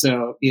right.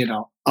 So,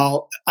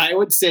 I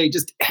would say,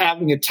 just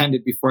having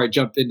attended, before I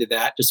jump into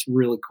that, just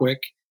really quick,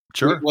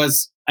 Sure. it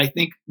was, I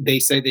think they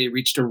say they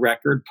reached a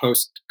record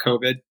post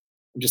COVID,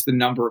 just the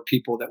number of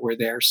people that were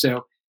there.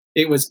 So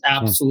it was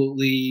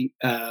absolutely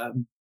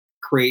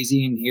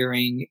crazy in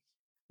hearing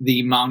the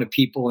amount of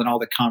people and all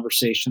the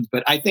conversations.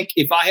 But I think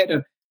if I had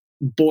to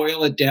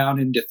boil it down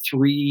into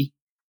three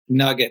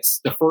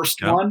nuggets, the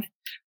first Yeah. one,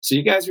 so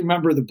you guys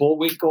remember the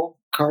Bullwinkle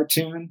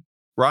cartoon?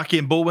 Rocky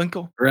and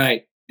Bullwinkle?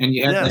 Right. And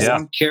you had Yes. this Yeah.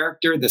 one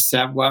character, the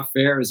savoir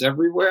faire is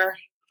everywhere.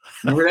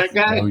 Remember that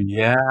guy? Oh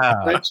yeah.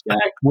 French guy?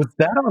 Was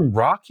that on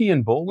Rocky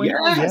and Bullwinkle?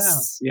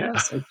 Yes.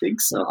 Yes, I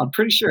think so. I'm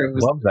pretty sure it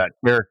was. Love that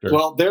character.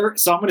 Well,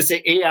 so I'm going to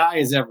say AI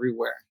is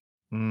everywhere.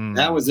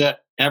 That was it.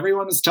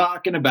 Everyone was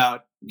talking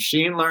about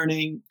machine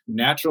learning,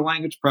 natural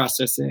language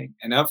processing,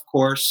 and of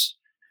course,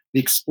 the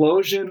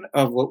explosion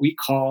of what we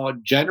call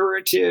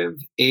generative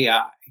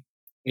AI,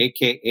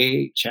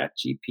 aka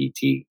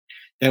ChatGPT.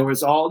 There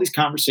was all these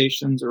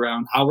conversations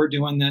around how we're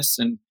doing this,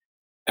 and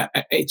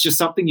it's just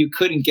something you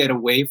couldn't get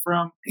away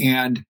from.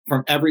 And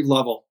from every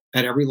level,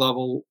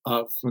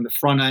 from the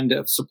front end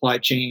of supply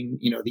chain,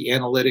 the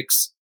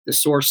analytics, the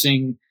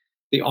sourcing,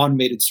 the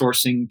automated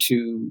sourcing,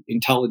 to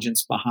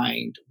intelligence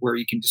behind where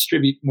you can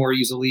distribute more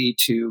easily,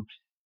 to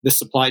the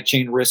supply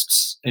chain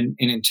risks and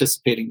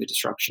anticipating the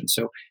disruption.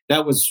 So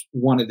that was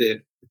one of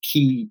the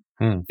key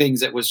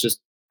things that was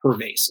just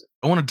pervasive.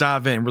 I want to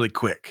dive in really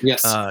quick.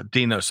 Yes.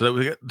 Dino. So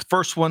the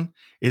first one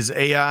is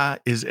AI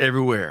is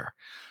everywhere.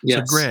 Yes.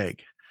 So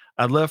Greg,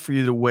 I'd love for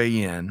you to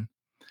weigh in,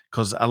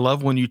 because I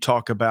love when you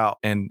talk about,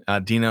 and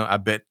Dino, I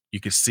bet you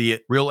could see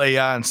it, real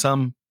AI in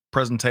some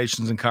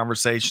presentations and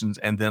conversations,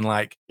 and then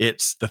like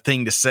it's the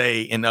thing to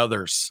say in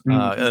others, in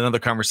other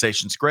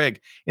conversations. Greg,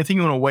 anything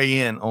you want to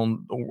weigh in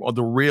on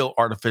the real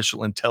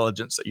artificial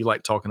intelligence that you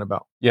like talking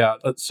about? Yeah,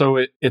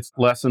 so it's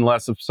less and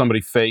less of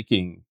somebody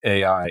faking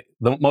AI.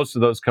 Most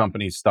of those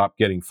companies stopped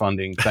getting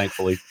funding,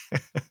 thankfully.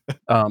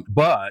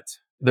 But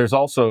there's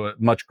also a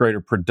much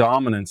greater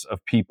predominance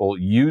of people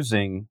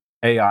using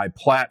AI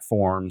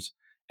platforms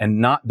and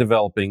not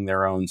developing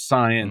their own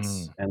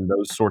science and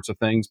those sorts of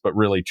things, but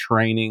really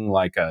training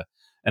like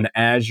an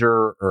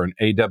Azure or an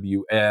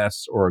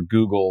AWS or a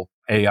Google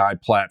AI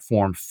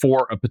platform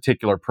for a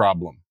particular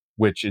problem,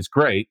 which is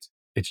great.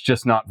 It's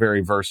just not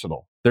very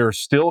versatile. There are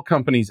still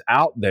companies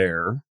out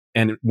there,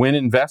 and when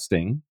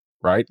investing,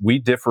 right, we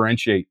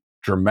differentiate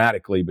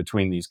dramatically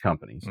between these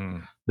companies.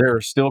 There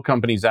are still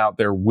companies out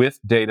there with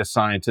data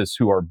scientists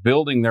who are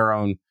building their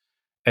own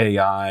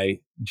AI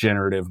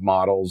generative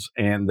models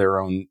and their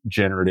own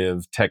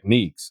generative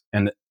techniques.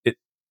 And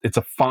it's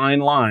a fine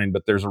line,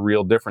 but there's a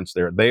real difference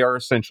there. They are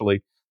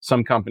essentially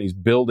some companies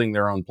building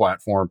their own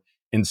platform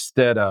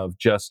instead of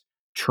just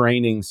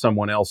training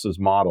someone else's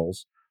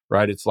models,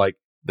 right? It's like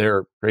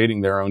they're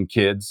creating their own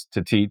kids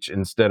to teach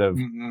instead of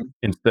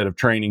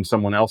training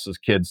someone else's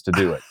kids to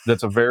do it.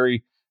 That's a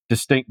very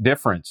distinct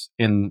difference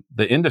in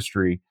the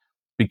industry,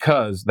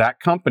 because that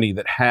company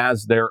that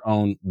has their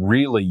own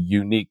really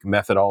unique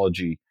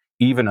methodology,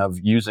 even of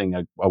using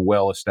a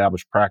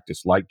well-established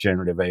practice like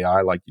generative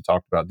AI, like you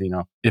talked about,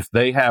 Dino, if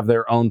they have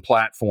their own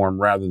platform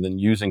rather than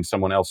using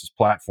someone else's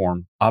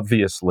platform,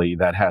 obviously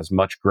that has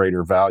much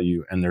greater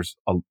value, and there's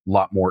a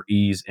lot more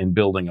ease in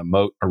building a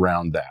moat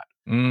around that.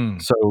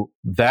 So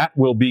that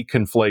will be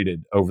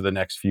conflated over the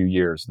next few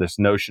years, this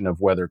notion of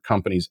whether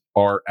companies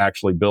are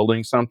actually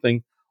building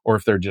something or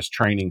if they're just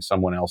training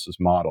someone else's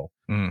model.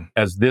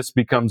 As this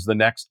becomes the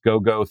next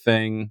go-go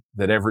thing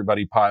that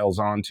everybody piles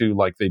onto,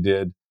 like they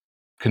did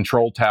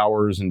control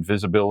towers and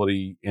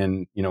visibility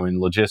in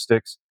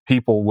logistics,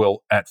 people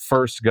will at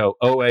first go,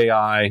 oh,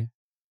 AI,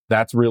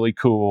 that's really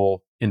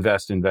cool.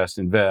 Invest,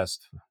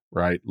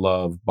 right?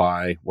 Love,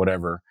 buy,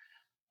 whatever.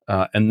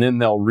 And then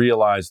they'll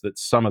realize that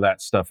some of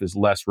that stuff is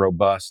less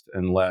robust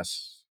and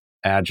less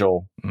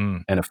agile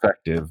and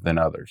effective than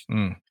others.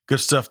 Good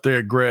stuff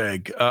there,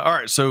 Greg. All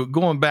right, so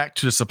going back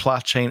to the supply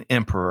chain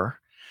emperor,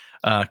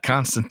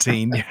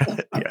 Constantine. Yeah,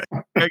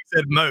 Greg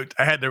said moat.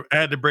 I had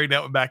to bring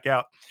that one back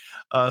out.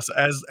 So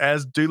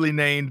as duly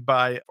named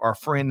by our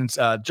friend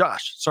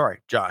Josh,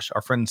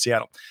 our friend in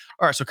Seattle.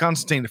 All right, so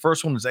Constantine, the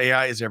first one is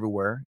AI is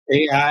everywhere.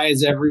 AI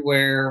is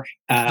everywhere.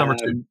 Number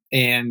two.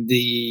 And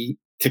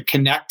to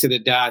connect to the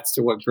dots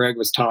to what Greg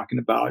was talking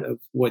about of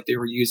what they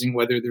were using,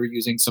 whether they're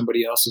using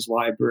somebody else's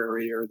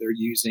library or they're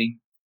using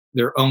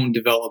their own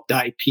developed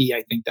IP.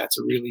 I think that's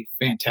a really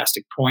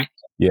fantastic point.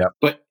 Yeah.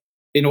 But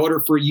in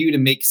order for you to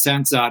make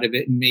sense out of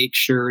it and make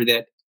sure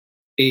that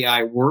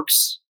AI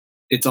works,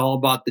 it's all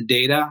about the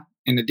data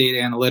and the data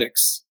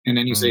analytics. And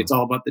then you say it's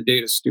all about the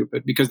data,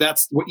 stupid, because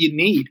that's what you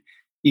need.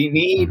 You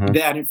need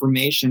that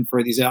information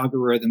for these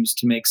algorithms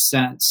to make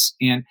sense.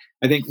 And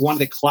I think one of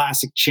the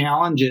classic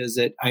challenges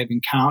that I've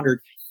encountered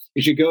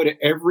is you go to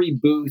every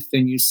booth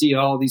and you see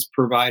all these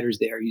providers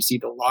there. You see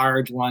the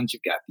large ones,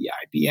 you've got the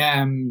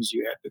IBMs,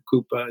 you had the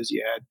Coupas,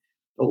 you had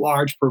the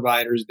large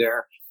providers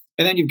there.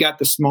 And then you've got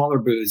the smaller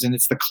booths. And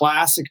it's the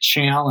classic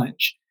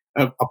challenge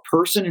of a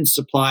person in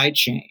supply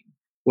chain,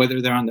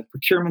 whether they're on the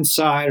procurement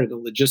side or the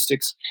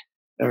logistics,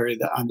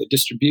 on the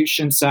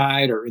distribution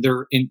side, or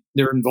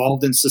they're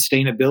involved in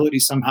sustainability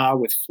somehow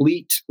with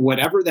fleet,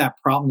 whatever that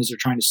problem is they're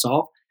trying to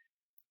solve.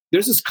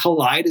 There's this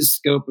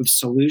kaleidoscope of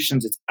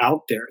solutions that's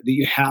out there that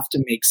you have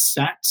to make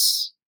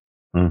sense.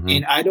 Mm-hmm.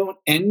 And I don't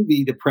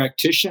envy the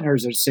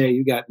practitioners that say,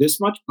 you got this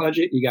much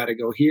budget, you got to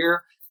go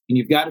here, and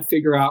you've got to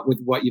figure out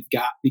with what you've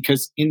got.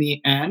 Because in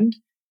the end,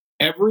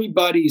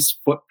 everybody's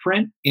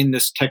footprint in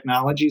this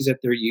technologies that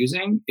they're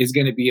using is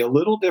going to be a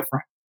little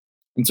different.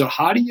 And so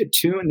how do you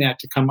tune that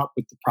to come up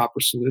with the proper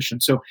solution?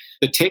 So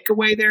the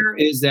takeaway there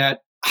is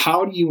that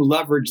how do you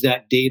leverage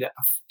that data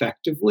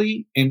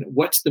effectively, and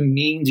what's the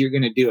means you're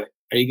going to do it?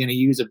 Are you going to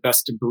use a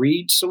best of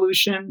breed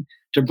solution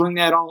to bring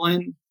that all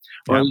in?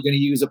 Or are you going to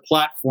use a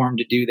platform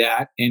to do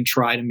that and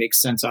try to make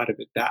sense out of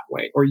it that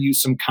way, or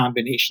use some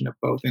combination of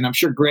both? And I'm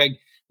sure, Greg,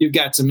 you've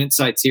got some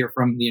insights here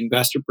from the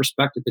investor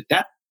perspective,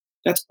 but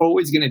that's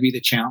always going to be the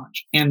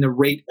challenge, and the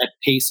rate at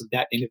pace of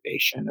that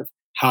innovation of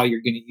how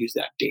you're going to use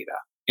that data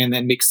and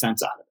then make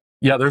sense out of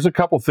it. Yeah, there's a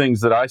couple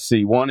things that I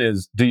see. One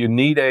is, do you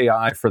need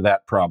AI for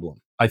that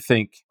problem? I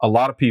think a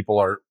lot of people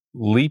are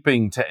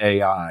leaping to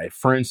AI.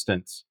 For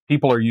instance,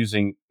 people are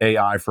using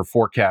AI for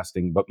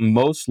forecasting, but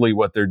mostly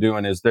what they're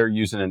doing is they're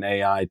using an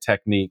AI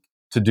technique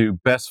to do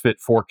best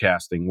fit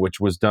forecasting, which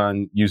was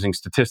done using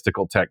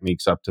statistical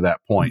techniques up to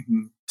that point.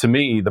 Mm-hmm. To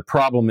me, the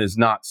problem is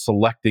not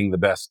selecting the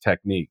best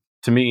technique.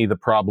 To me, the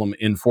problem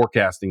in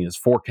forecasting is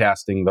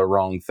forecasting the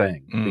wrong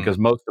thing, because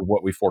most of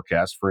what we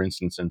forecast, for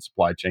instance, in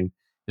supply chain,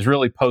 is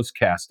really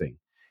postcasting.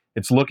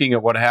 It's looking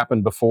at what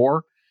happened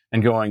before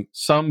and going,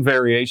 some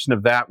variation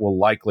of that will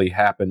likely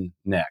happen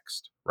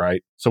next,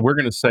 right? So we're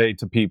going to say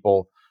to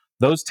people,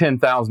 those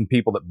 10,000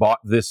 people that bought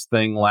this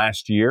thing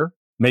last year,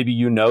 maybe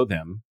you know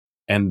them,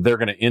 and they're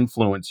going to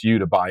influence you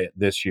to buy it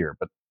this year.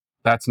 But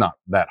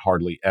that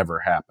hardly ever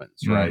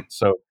happens, right?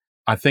 So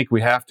I think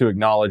we have to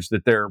acknowledge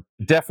that there are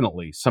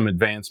definitely some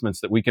advancements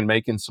that we can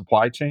make in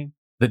supply chain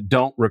that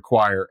don't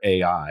require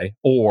AI,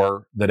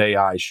 or that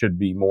AI should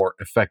be more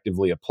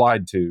effectively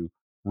applied to,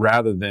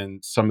 rather than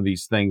some of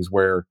these things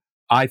where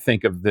I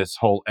think of this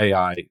whole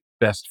AI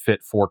best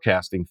fit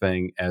forecasting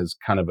thing as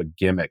kind of a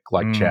gimmick,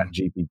 like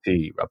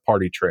ChatGPT, a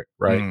party trick,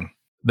 right?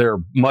 There are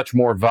much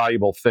more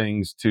valuable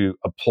things to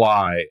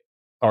apply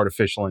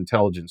artificial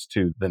intelligence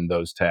to than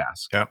those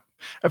tasks. Yeah.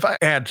 If I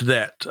add to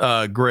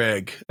that,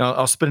 Greg,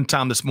 I'll spend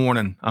time this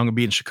morning. I'm going to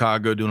be in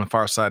Chicago doing a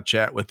fireside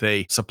chat with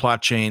a supply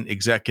chain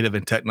executive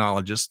and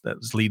technologist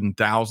that's leading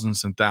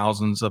thousands and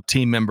thousands of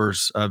team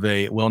members of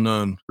a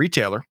well-known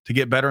retailer to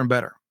get better and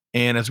better.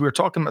 And as we were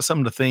talking about some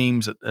of the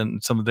themes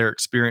and some of their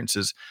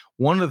experiences,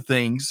 one of the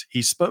things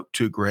he spoke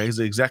to, Greg, is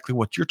exactly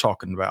what you're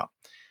talking about.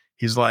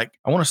 He's like,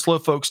 I want to slow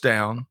folks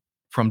down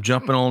from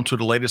jumping on to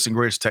the latest and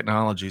greatest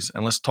technologies,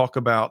 and let's talk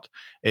about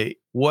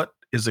what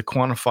is a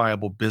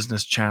quantifiable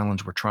business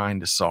challenge we're trying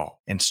to solve,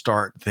 and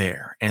start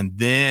there, and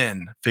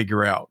then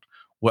figure out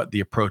what the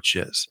approach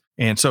is.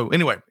 And so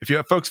anyway, if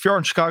you're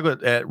in Chicago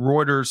at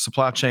Reuters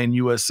Supply Chain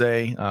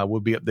USA, we'll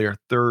be up there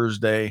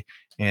Thursday,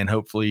 and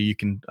hopefully you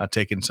can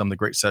take in some of the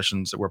great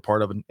sessions that we're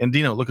part of. And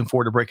Dino, looking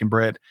forward to breaking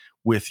bread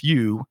with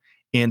you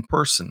in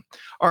person.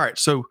 All right,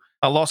 so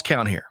I lost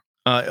count here.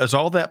 Is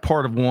all that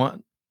part of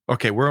one?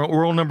 Okay,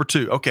 we're on number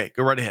 2. Okay,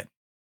 go right ahead.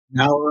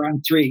 Now we're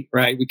on 3,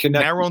 right?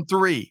 Now we're on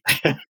 3.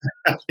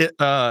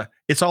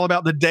 It's all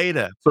about the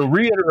data. So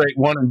reiterate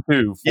 1 and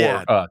 2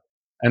 for us.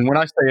 And when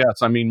I say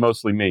us, I mean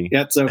mostly me.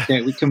 That's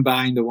okay. We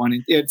combine the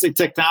one. It's the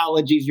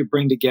technologies you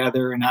bring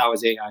together, and how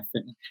is AI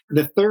fitting.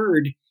 The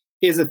third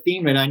is a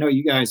theme that I know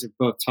you guys have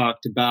both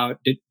talked about,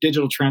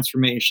 digital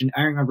transformation.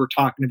 I remember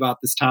talking about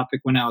this topic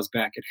when I was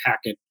back at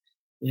Hackett,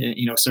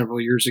 several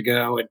years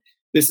ago. And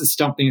this is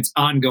something that's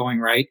ongoing,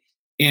 right?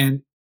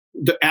 And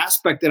the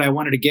aspect that I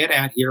wanted to get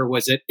at here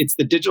was that it's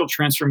the digital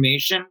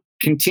transformation,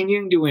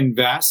 continuing to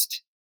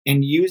invest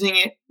and using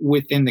it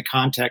within the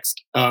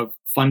context of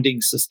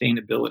funding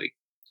sustainability.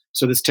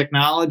 So this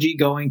technology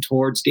going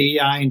towards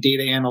AI and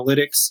data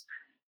analytics,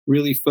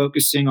 really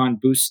focusing on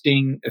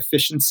boosting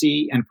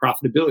efficiency and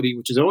profitability,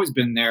 which has always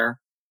been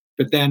there,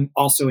 but then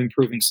also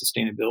improving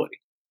sustainability.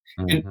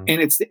 And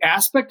it's the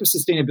aspect of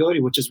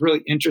sustainability, which is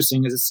really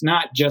interesting, is it's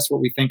not just what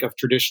we think of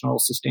traditional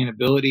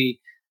sustainability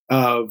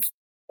of,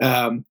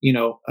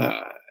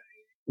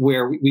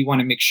 where we want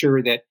to make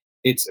sure that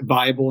it's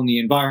viable in the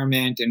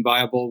environment and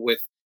viable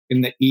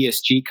in the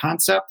ESG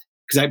concept.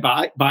 Because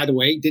by the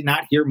way, did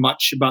not hear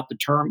much about the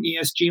term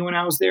ESG when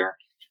I was there.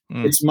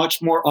 It's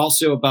much more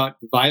also about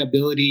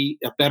viability,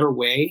 a better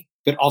way,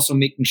 but also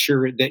making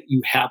sure that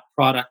you have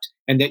product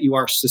and that you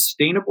are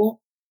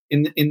sustainable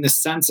in the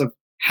sense of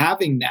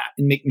having that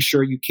and making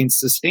sure you can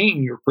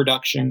sustain your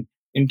production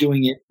and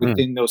doing it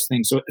within those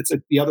things. So it's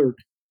the other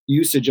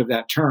usage of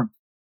that term.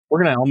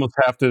 We're going to almost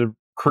have to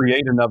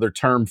create another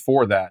term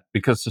for that,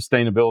 because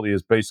sustainability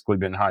has basically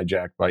been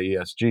hijacked by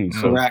ESG.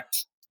 So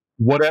correct.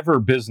 Whatever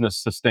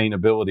business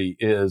sustainability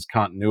is,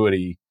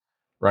 continuity,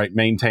 right?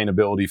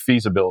 Maintainability,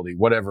 feasibility,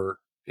 whatever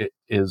it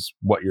is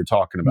what you're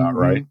talking about,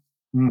 right?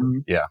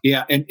 Yeah.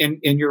 Yeah. And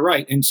you're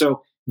right. And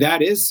so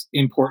that is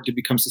important to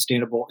become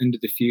sustainable into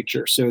the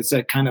future. So it's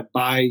that kind of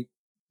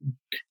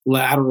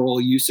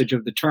lateral usage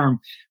of the term.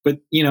 But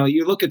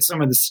you look at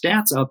some of the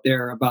stats out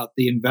there about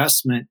the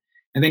investment.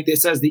 I think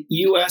it says the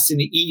US and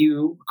the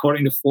EU,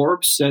 according to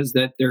Forbes, says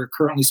that they're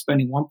currently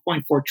spending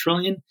 1.4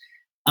 trillion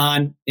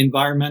on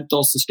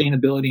environmental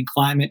sustainability and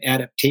climate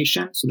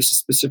adaptation. So this is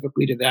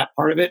specifically to that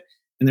part of it.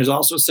 And there's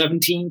also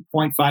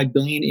 17.5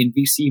 billion in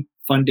VC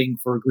funding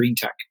for green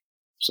tech.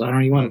 So I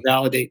don't even want to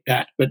validate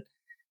that, but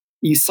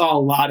you saw a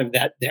lot of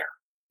that there.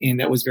 And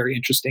that was very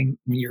interesting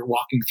when you're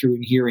walking through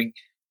and hearing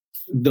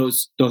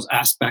those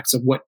aspects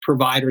of what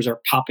providers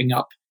are popping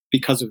up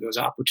because of those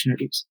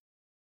opportunities.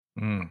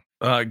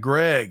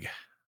 Greg,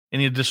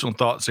 any additional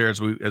thoughts there as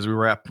we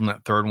wrap on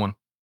that third one?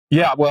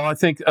 Yeah, well, I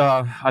think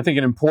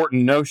an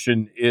important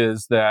notion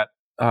is that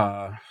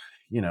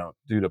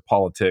due to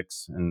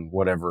politics and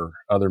whatever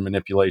other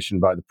manipulation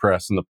by the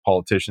press and the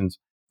politicians,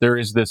 there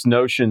is this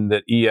notion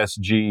that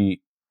ESG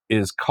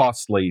is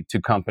costly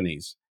to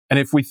companies. And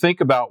if we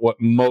think about what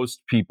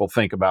most people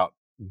think about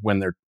when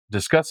they're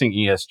discussing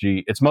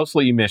ESG, it's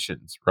mostly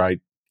emissions, right?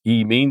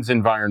 E means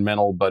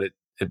environmental, but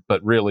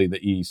but really the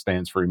E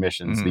stands for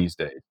emissions these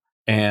days.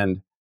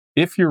 And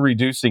if you're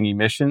reducing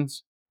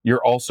emissions,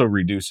 you're also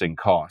reducing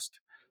cost.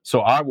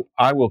 So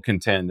I will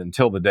contend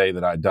until the day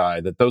that I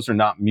die that those are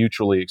not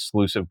mutually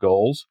exclusive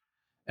goals,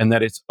 and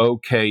that it's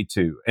okay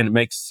to, and it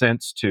makes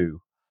sense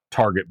to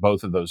target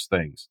both of those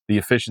things. The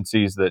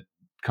efficiencies that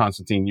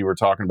Constantine, you were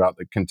talking about,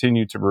 that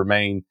continue to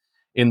remain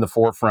in the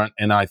forefront.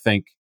 And I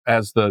think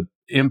as the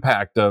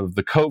impact of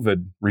the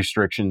COVID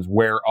restrictions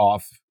wear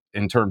off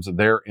in terms of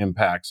their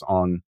impacts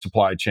on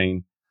supply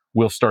chain,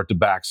 we'll start to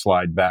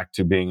backslide back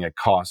to being a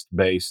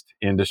cost-based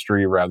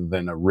industry rather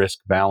than a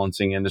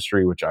risk-balancing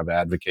industry, which I've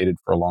advocated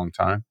for a long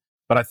time.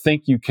 But I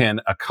think you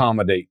can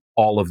accommodate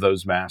all of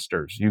those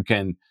masters. You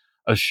can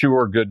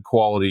assure good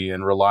quality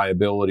and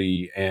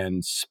reliability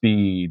and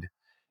speed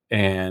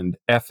and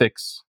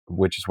ethics,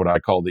 which is what I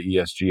call the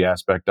ESG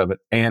aspect of it,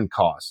 and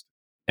cost.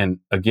 And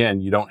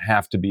again, you don't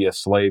have to be a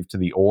slave to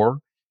the or.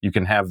 You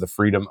can have the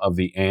freedom of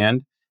the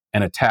and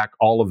attack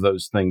all of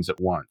those things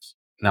at once.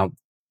 Now,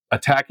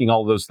 attacking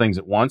all of those things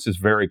at once is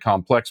very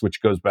complex,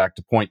 which goes back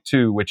to point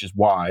 2, which is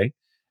why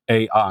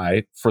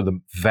AI, for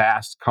the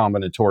vast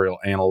combinatorial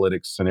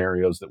analytics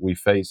scenarios that we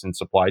face in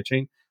supply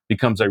chain,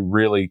 becomes a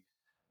really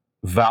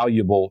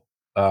valuable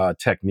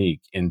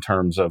technique in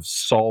terms of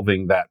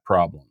solving that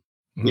problem.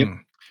 Yep.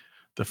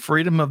 The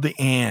freedom of the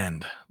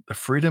and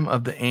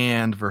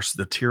versus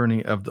the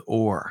tyranny of the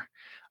or.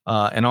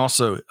 And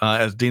also,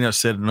 as Dino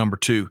said in number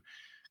 2,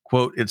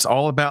 quote, "It's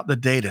all about the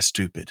data,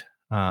 stupid."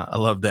 I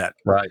love that.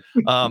 Right.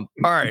 All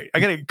right. I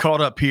got to get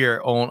caught up here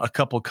on a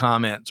couple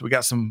comments. We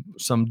got some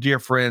dear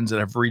friends that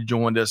have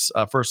rejoined us.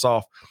 First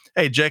off,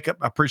 hey, Jacob,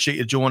 I appreciate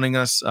you joining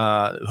us.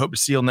 Hope to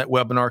see you on that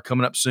webinar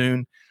coming up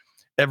soon.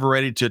 Ever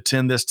ready to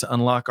attend this to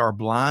unlock our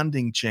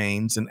blinding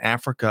chains in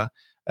Africa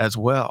as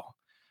well?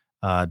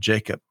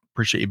 Jacob,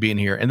 appreciate you being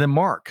here. And then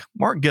Mark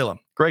Gillum.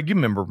 Greg, you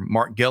remember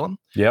Mark Gillum?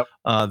 Yep.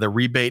 The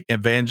rebate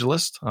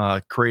evangelist,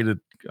 created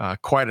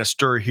quite a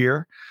stir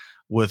here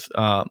with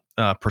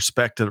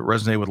perspective that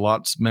resonated with a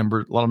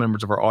lot of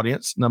members of our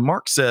audience. Now,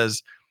 Mark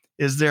says,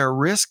 is there a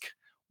risk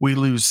we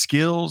lose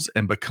skills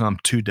and become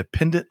too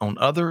dependent on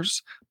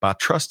others by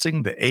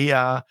trusting the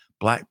AI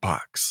black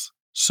box?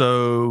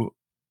 So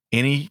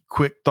any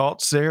quick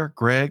thoughts there,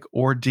 Greg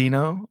or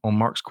Dino, on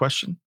Mark's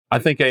question? I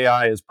think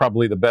AI is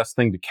probably the best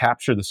thing to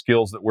capture the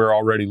skills that we're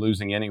already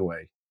losing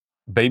anyway.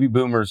 Baby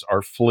boomers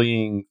are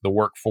fleeing the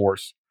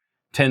workforce,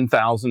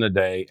 10,000 a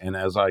day. And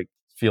as I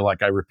feel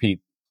like I repeat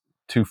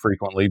too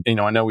frequently,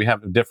 I know we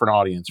have a different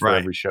audience for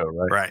every show,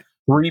 right?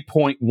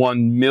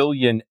 3.1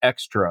 million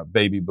extra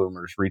baby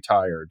boomers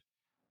retired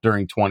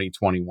during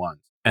 2021.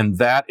 And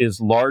that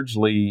is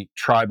largely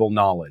tribal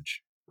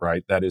knowledge,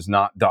 right? That is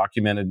not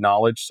documented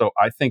knowledge. So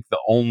I think the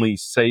only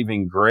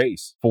saving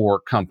grace for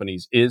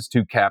companies is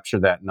to capture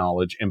that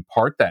knowledge,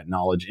 impart that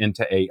knowledge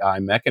into AI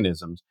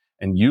mechanisms,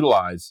 and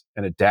utilize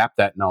and adapt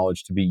that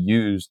knowledge to be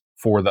used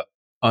for the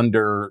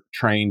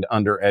undertrained,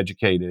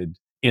 undereducated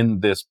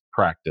in this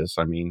practice,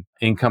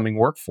 incoming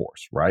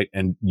workforce, right?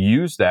 And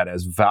use that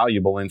as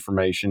valuable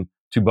information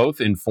to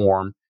both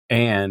inform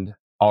and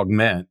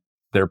augment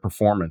their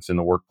performance in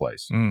the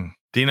workplace.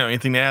 Dino,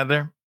 anything to add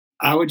there?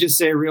 I would just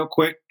say real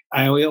quick,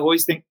 I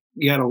always think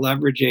you got to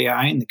leverage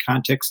AI in the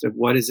context of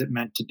what is it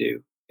meant to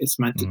do. It's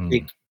meant to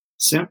take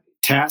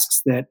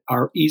tasks that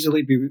are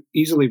easily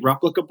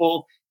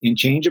replicable and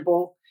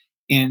changeable,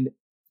 and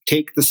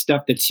take the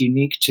stuff that's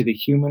unique to the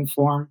human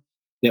form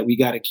that we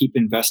got to keep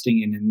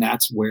investing in. And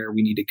that's where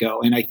we need to go.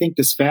 And I think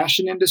this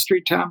fashion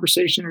industry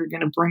conversation we're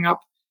going to bring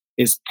up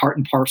is part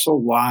and parcel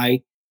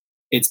why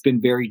it's been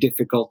very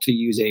difficult to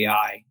use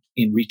AI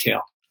in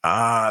retail.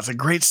 It's a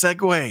great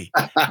segue.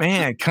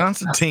 Man,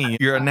 Constantine,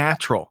 you're a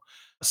natural.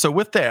 So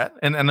with that,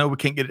 and I know we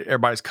can't get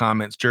everybody's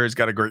comments. Jerry's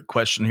got a great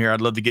question here.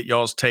 I'd love to get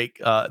y'all's take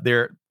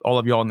there, all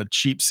of y'all in the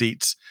cheap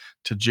seats,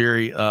 to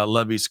Jerry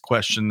Levy's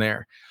question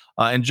there.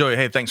 And Joey,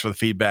 hey, thanks for the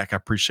feedback. I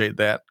appreciate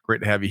that.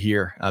 Great to have you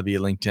here via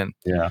LinkedIn.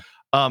 Yeah.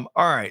 All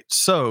right.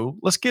 So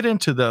let's get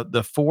into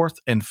the fourth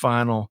and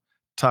final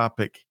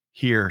topic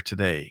here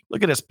today.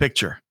 Look at this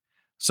picture.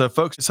 So,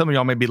 folks, some of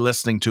y'all may be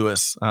listening to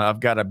us.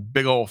 I've got a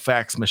big old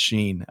fax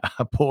machine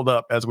pulled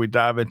up as we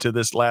dive into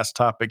this last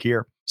topic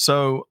here.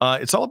 So,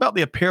 it's all about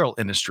the apparel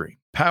industry,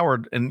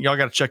 powered, and y'all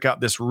got to check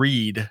out this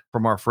read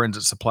from our friends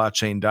at Supply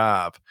Chain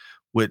Dive,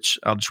 which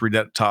I'll just read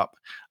at the top.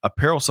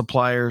 Apparel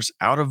suppliers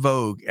out of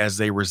vogue as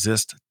they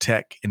resist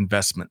tech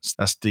investments.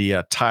 That's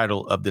the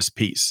title of this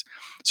piece.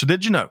 So,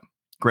 did you know,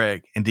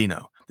 Greg and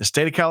Dino, the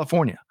state of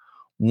California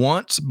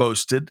once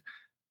boasted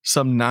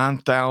some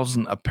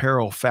 9,000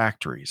 apparel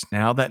factories.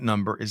 Now that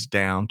number is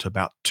down to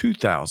about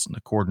 2,000,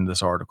 according to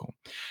this article.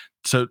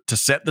 So to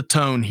set the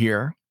tone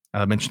here,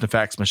 I mentioned the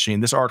fax machine.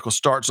 This article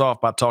starts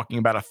off by talking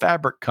about a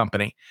fabric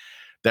company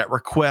that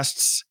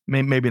requests,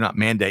 maybe not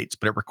mandates,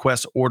 but it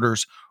requests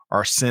orders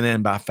are sent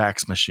in by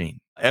fax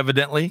machine.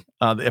 Evidently,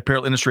 the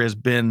apparel industry has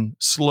been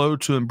slow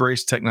to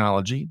embrace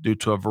technology due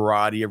to a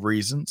variety of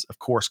reasons. Of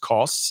course,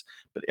 costs,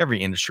 but every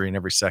industry and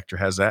every sector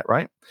has that,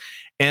 right?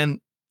 And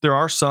there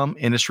are some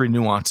industry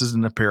nuances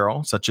in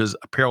apparel, such as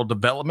apparel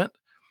development.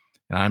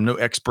 And I'm no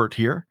expert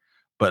here,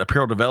 but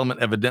apparel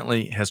development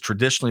evidently has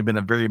traditionally been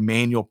a very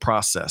manual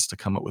process to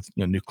come up with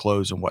new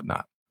clothes and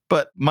whatnot.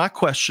 But my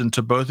question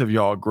to both of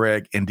y'all,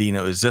 Greg and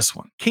Dino, is this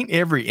one. Can't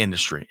every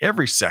industry,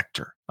 every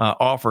sector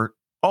offer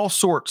all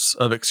sorts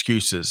of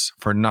excuses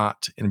for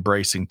not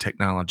embracing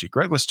technology?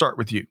 Greg, let's start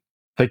with you.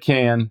 They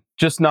can,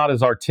 just not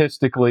as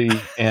artistically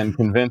and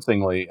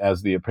convincingly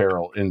as the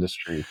apparel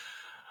industry.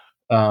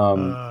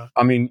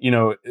 I mean,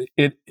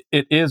 it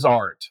is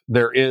art.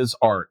 There is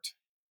art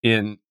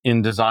in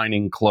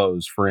designing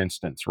clothes, for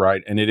instance,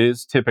 right? And it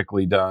is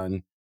typically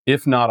done,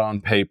 if not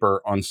on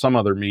paper, on some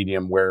other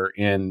medium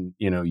wherein,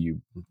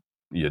 you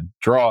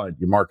draw it,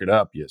 you mark it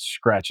up, you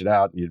scratch it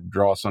out, you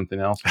draw something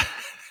else.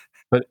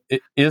 But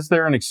is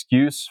there an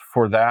excuse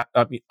for that?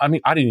 I mean,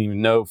 I didn't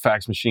even know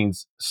fax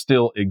machines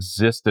still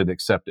existed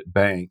except at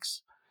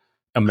banks,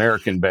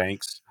 American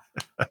banks,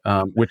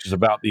 which is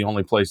about the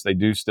only place they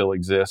do still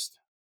exist.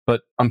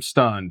 But I'm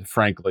stunned,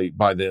 frankly,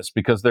 by this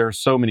because there are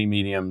so many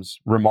mediums.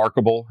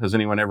 Remarkable. Has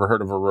anyone ever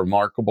heard of a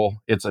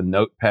Remarkable? It's a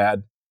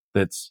notepad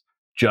that's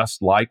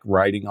just like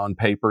writing on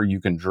paper. You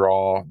can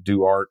draw,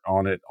 do art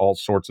on it, all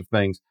sorts of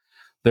things.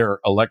 There are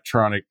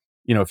electronic,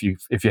 if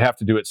you have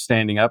to do it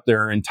standing up,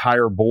 there are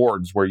entire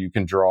boards where you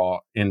can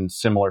draw in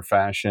similar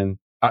fashion.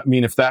 I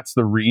mean, if that's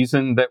the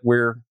reason that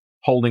we're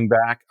holding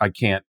back, I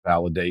can't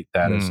validate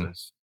that as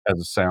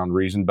a sound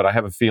reason, but I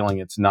have a feeling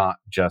it's not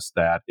just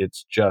that.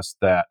 It's just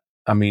that,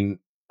 I mean,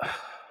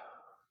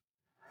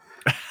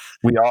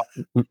 I'm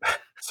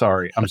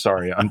sorry.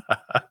 I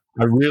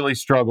really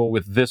struggle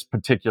with this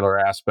particular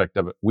aspect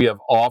of it. We have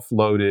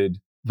offloaded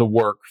the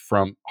work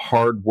from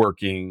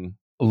hardworking,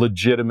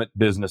 legitimate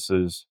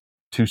businesses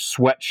to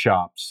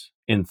sweatshops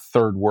in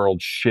third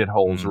world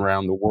shitholes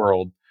around the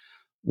world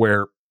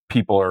where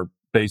people are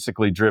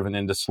basically driven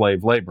into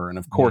slave labor. And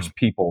of course,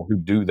 people who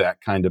do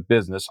that kind of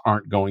business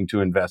aren't going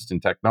to invest in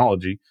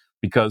technology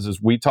because,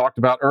 as we talked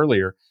about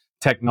earlier,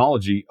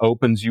 technology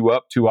opens you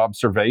up to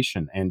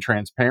observation and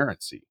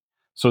transparency.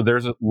 So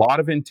there's a lot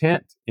of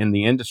intent in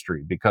the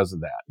industry because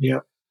of that. Yeah.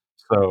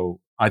 So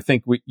I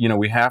think we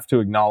have to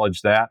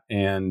acknowledge that.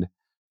 And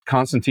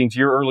Constantine, to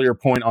your earlier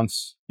point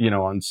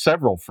on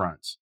several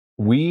fronts,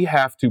 we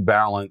have to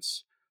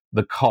balance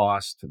the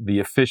cost, the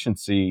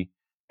efficiency,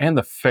 and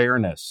the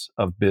fairness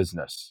of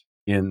business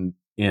in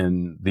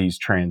these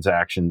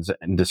transactions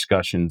and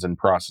discussions and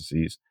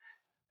processes.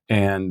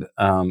 And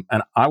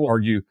I will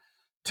argue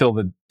till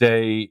the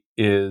day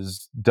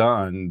is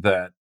done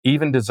that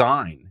even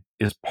design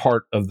is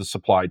part of the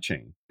supply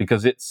chain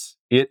because it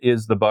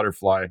is the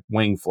butterfly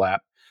wing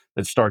flap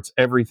that starts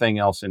everything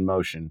else in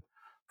motion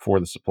for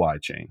the supply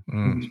chain.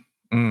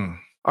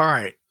 All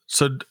right.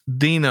 So,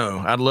 Dino,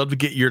 I'd love to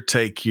get your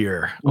take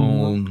here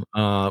on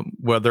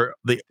whether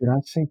the. Did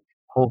I say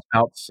hold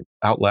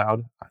out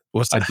loud?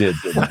 I did,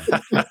 didn't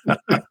I?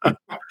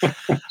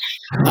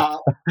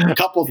 A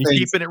couple things.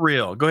 Keeping it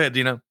real. Go ahead,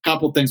 Dino.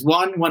 Couple things.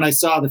 One, when I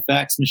saw the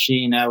fax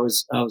machine, I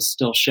was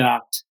still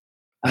shocked.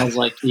 I was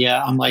like,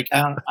 yeah. I'm like,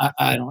 I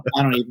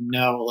don't even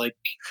know. Like,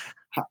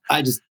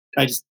 I just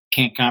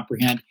can't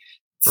comprehend.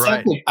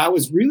 Right. Second, I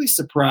was really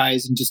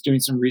surprised in just doing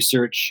some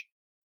research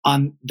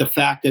on the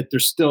fact that there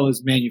still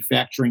is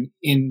manufacturing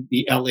in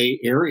the LA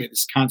area,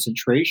 this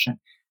concentration.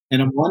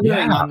 And I'm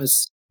wondering on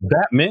this.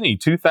 That many,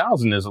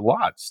 2,000 is a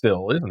lot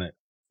still, isn't it?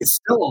 It's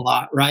still a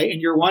lot, right?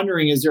 And you're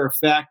wondering, is there a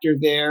factor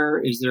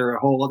there? Is there a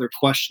whole other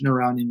question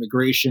around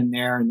immigration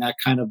there? And that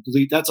kind of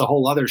that's a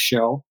whole other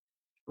show,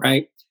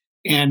 right?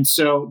 And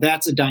so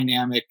that's a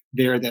dynamic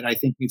there that I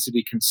think needs to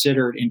be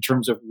considered in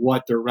terms of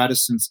what the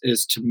reticence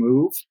is to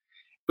move.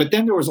 But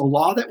then there was a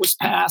law that was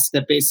passed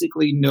that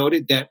basically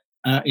noted that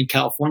in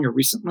California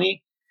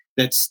recently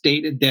that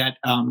stated that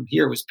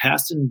here it was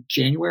passed in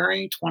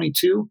January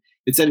 22.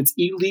 It said it's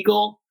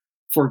illegal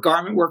for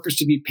garment workers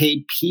to be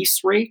paid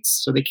piece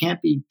rates. So they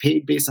can't be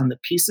paid based on the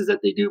pieces that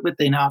they do, but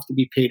they now have to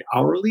be paid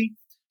hourly.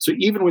 So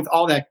even with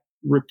all that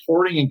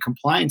reporting and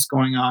compliance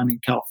going on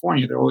in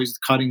California, they're always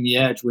cutting the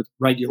edge with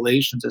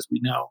regulations, as we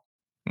know.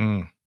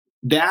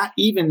 that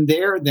even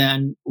there,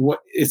 then what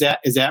is that?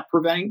 Is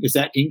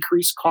that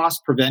increased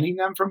cost preventing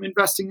them from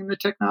investing in the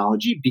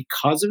technology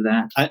because of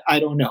that? I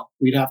don't know.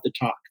 We'd have to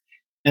talk.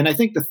 And I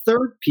think the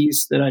third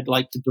piece that I'd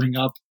like to bring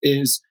up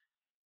is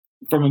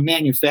from a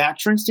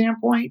manufacturing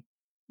standpoint.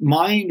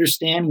 My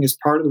understanding is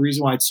part of the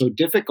reason why it's so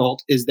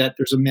difficult is that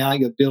there's a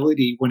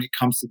malleability when it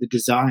comes to the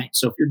design.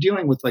 So if you're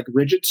dealing with like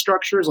rigid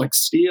structures like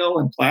steel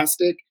and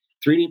plastic,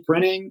 3D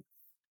printing,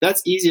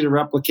 that's easy to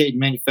replicate and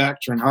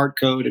manufacture and hard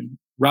code and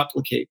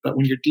replicate. But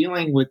when you're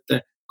dealing with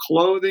the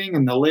clothing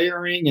and the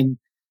layering and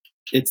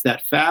it's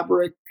that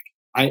fabric,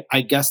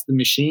 I guess the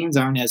machines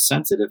aren't as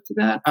sensitive to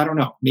that. I don't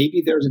know.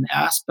 Maybe there's an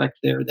aspect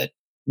there that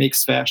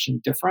makes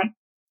fashion different.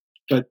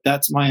 But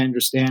that's my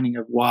understanding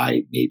of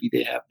why maybe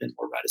they have been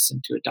more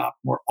reticent to adopt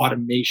more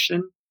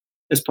automation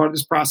as part of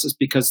this process,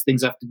 because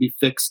things have to be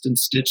fixed and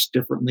stitched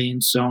differently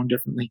and sewn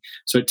differently.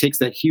 So it takes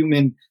that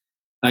human,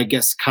 I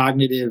guess,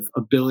 cognitive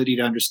ability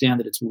to understand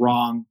that it's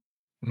wrong.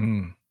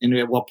 And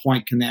at what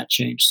point can that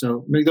change?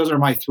 So maybe those are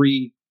my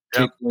three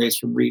takeaways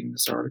from reading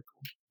this article.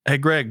 Hey,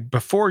 Greg,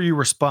 before you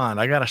respond,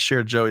 I got to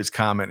share Joey's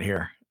comment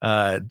here.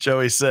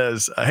 Joey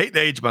says, I hate to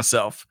age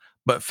myself,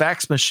 but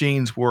fax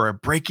machines were a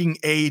breaking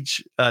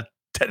age,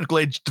 technical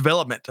age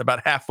development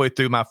about halfway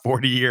through my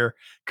 40-year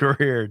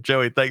career.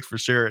 Joey, thanks for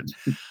sharing.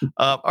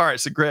 All right.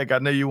 So, Greg, I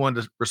know you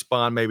wanted to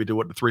respond maybe to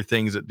what the three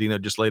things that Dino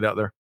just laid out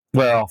there.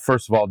 Well,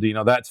 first of all,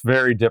 Dino, that's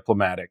very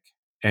diplomatic.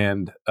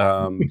 And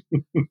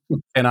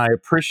and I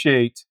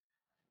appreciate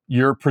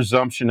your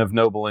presumption of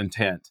noble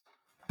intent.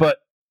 But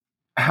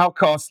how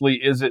costly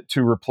is it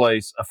to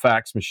replace a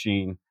fax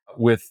machine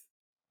with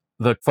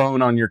the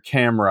phone on your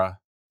camera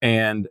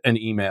and an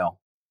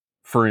email,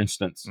 for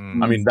instance?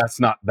 I mean,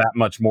 that's not that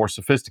much more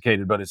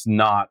sophisticated, but it's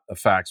not a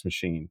fax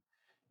machine.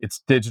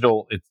 It's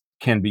digital. It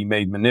can be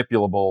made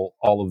manipulable,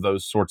 all of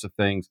those sorts of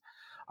things.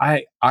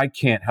 I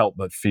can't help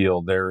but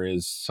feel there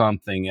is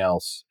something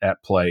else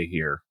at play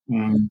here.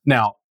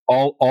 Now,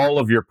 all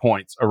of your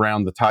points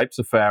around the types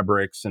of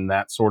fabrics and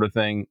that sort of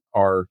thing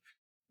are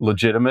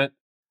legitimate,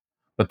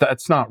 but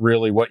that's not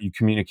really what you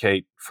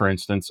communicate, for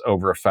instance,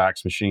 over a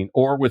fax machine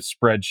or with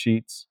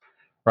spreadsheets,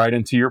 right?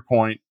 And to your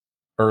point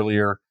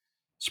earlier,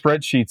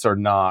 spreadsheets are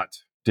not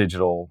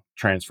digital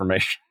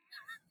transformation,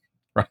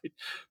 right?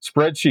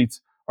 Spreadsheets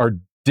are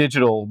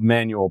digital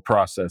manual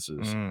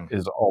processes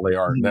is all they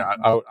are.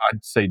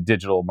 I'd say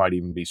digital might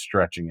even be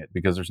stretching it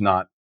because there's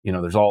not,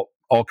 there's all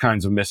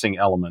kinds of missing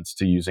elements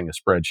to using a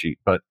spreadsheet.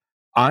 But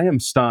I am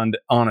stunned,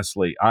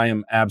 honestly. I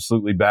am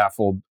absolutely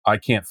baffled. I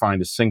can't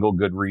find a single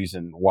good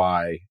reason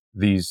why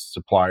these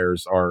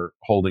suppliers are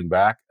holding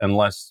back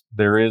unless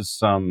there is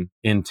some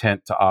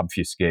intent to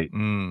obfuscate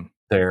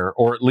there,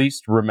 or at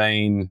least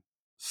remain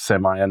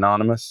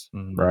semi-anonymous,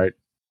 right?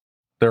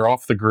 They're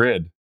off the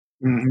grid.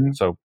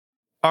 So,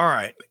 all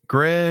right,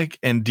 Greg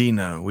and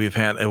Dino, we've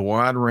had a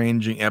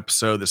wide-ranging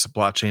episode of the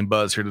Supply Chain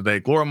Buzz here today.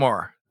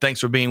 Glorimar,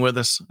 thanks for being with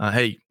us.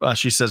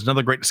 She says,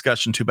 another great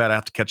discussion. Too bad I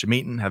have to catch a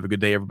meeting. Have a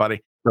good day,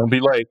 everybody. Don't be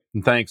late.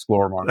 And thanks,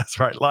 Glorimar. That's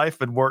right. Life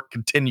and work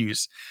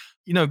continues.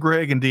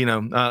 Greg and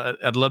Dino,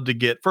 I'd love to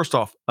get, first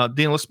off,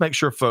 Dino, let's make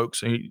sure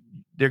folks,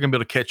 they're going to be able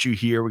to catch you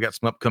here. We got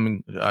some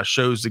upcoming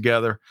shows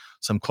together,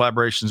 some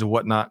collaborations and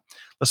whatnot.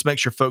 Let's make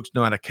sure folks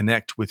know how to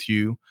connect with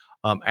you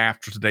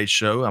after today's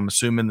show. I'm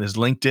assuming is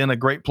LinkedIn a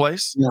great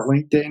place? Yeah,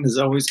 LinkedIn is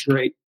always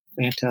great.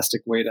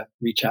 Fantastic way to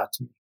reach out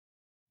to me.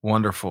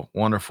 Wonderful.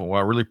 Well, I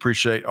really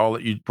appreciate all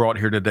that you brought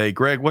here today.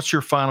 Greg, what's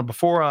your final,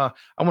 before I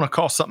want to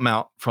call something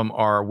out from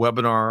our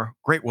webinar,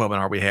 great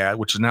webinar we had,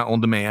 which is now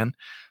on demand.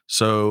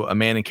 So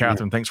Amanda and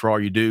Catherine, thanks for all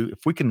you do.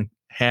 If we can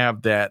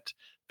have that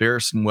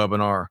Verison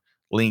webinar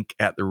link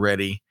at the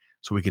ready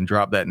so we can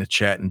drop that in the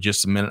chat in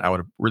just a minute, I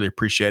would really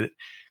appreciate it.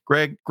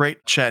 Greg,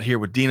 great chat here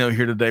with Dino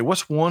here today.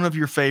 What's one of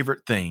your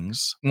favorite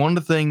things? One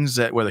of the things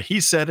that whether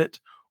he said it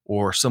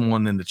or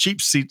someone in the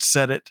cheap seat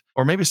said it,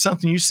 or maybe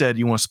something you said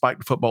you want to spike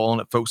the football on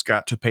that folks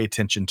got to pay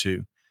attention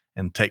to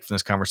and take from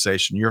this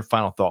conversation. Your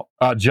final thought.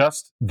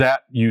 Just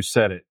that you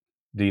said it,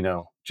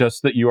 Dino.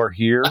 Just that you are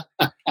here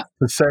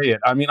to say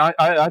it. I mean,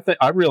 I think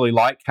I really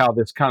like how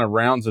this kind of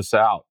rounds us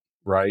out,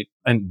 right?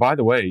 And by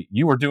the way,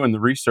 you were doing the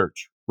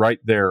research right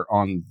there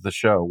on the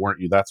show,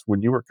 weren't you? That's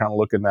when you were kind of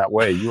looking that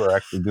way. You were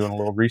actually doing a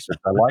little research.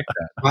 I like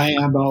that. I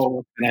am.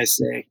 What can I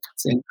say?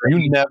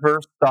 You never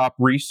stop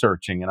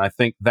researching. And I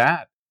think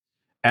that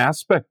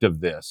aspect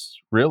of this,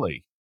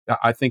 really,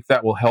 I think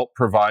that will help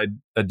provide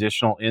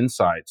additional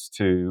insights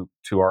to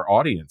our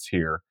audience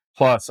here.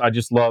 Plus, I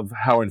just love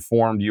how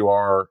informed you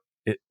are.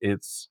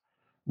 It's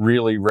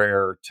really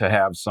rare to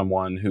have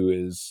someone who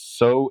is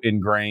so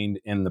ingrained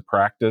in the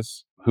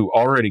practice, who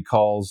already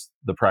calls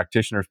the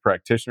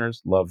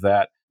practitioners. Love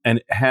that.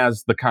 And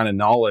has the kind of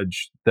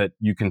knowledge that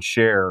you can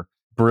share.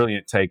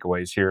 Brilliant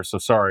takeaways here. So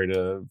sorry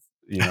to,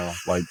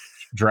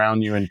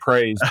 drown you in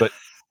praise, but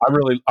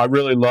I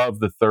really love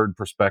the third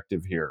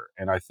perspective here.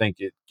 And I think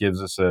it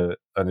gives us an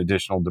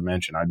additional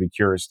dimension. I'd be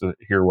curious to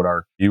hear what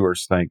our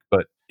viewers think.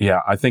 But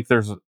yeah, I think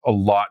there's a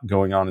lot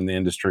going on in the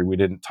industry. We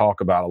didn't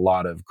talk about a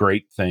lot of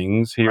great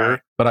things here. Right.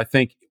 But I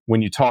think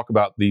when you talk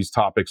about these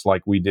topics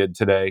like we did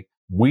today,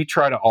 we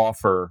try to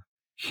offer,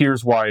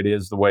 here's why it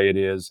is the way it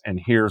is, and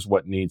here's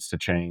what needs to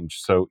change.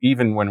 So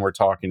even when we're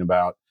talking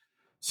about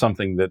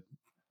something that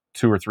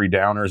 2 or 3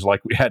 downers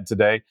like we had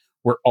today,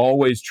 we're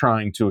always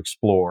trying to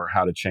explore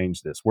how to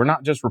change this. We're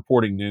not just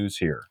reporting news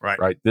here,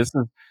 right? This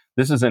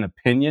is an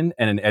opinion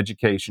and an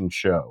education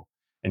show.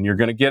 And you're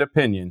going to get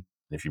opinion.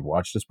 If you've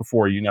watched this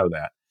before, you know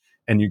that.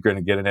 And you're going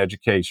to get an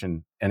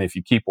education. And if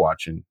you keep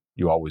watching,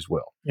 you always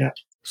will. Yeah.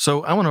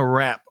 So I want to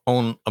wrap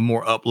on a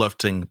more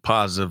uplifting,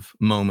 positive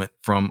moment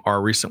from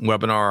our recent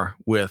webinar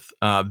with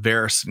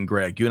Varys and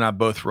Greg. You and I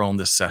both were on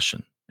this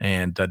session.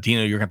 And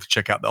Dino, you're going to have to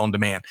check out the On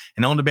Demand.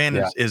 And On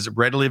Demand is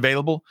readily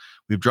available.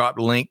 We've dropped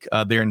a link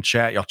there in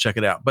chat. Y'all check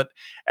it out. But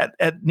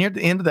at near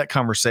the end of that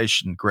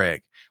conversation,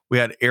 Greg, we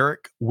had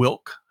Eric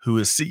Wilk, who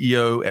is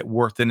CEO at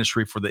Worth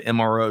Industry for the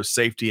MRO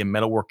Safety and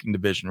Metalworking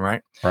Division,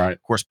 right? Right.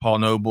 Of course, Paul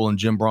Noble and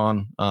Jim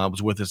Braun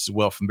was with us as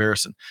well from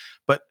Barrison.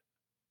 But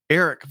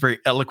Eric very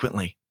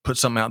eloquently put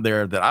something out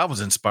there that I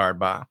was inspired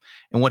by.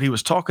 And what he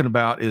was talking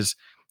about is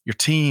your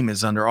team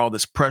is under all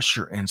this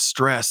pressure and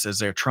stress as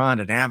they're trying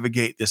to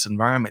navigate this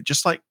environment,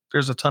 just like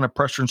there's a ton of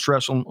pressure and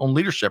stress on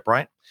leadership,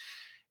 right?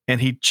 And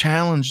he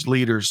challenged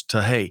leaders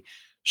to, hey,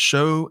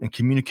 show and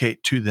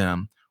communicate to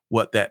them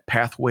what that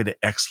pathway to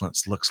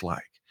excellence looks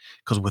like.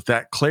 Because with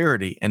that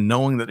clarity and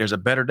knowing that there's a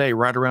better day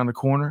right around the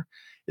corner,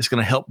 it's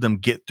going to help them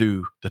get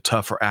through the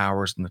tougher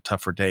hours and the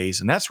tougher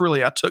days. And that's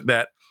really, I took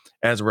that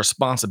as a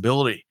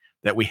responsibility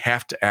that we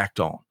have to act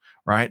on,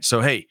 right?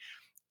 So, hey,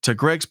 to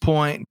Greg's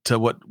point, to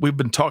what we've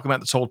been talking about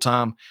this whole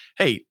time,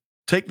 hey,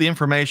 take the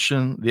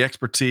information, the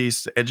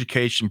expertise, the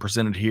education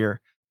presented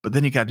here, but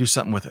then you got to do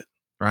something with it,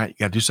 right? You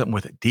got to do something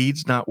with it.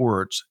 Deeds, not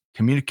words.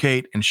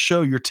 Communicate and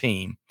show your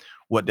team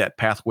what that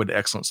pathway to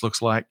excellence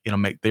looks like. It'll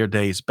make their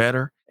days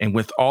better. And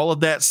with all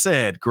of that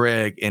said,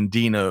 Greg and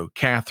Dino,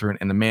 Catherine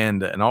and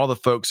Amanda, and all the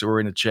folks that were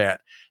in the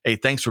chat, hey,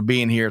 thanks for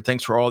being here.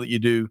 Thanks for all that you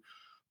do.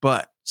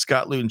 But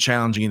Scott Luton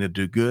challenging you to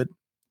do good,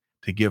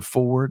 to give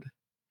forward,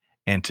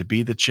 and to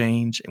be the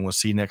change. And we'll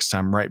see you next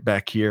time right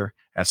back here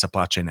at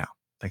Supply Chain Now.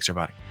 Thanks,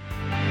 everybody.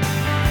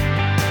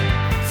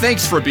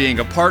 Thanks for being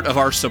a part of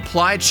our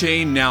Supply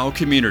Chain Now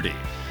community.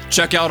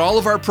 Check out all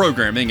of our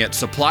programming at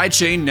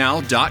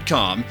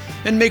supplychainnow.com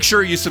and make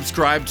sure you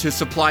subscribe to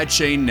Supply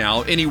Chain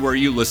Now anywhere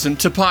you listen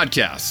to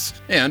podcasts.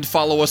 And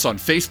follow us on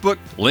Facebook,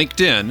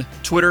 LinkedIn,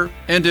 Twitter,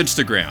 and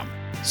Instagram.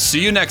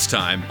 See you next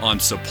time on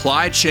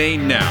Supply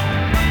Chain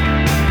Now.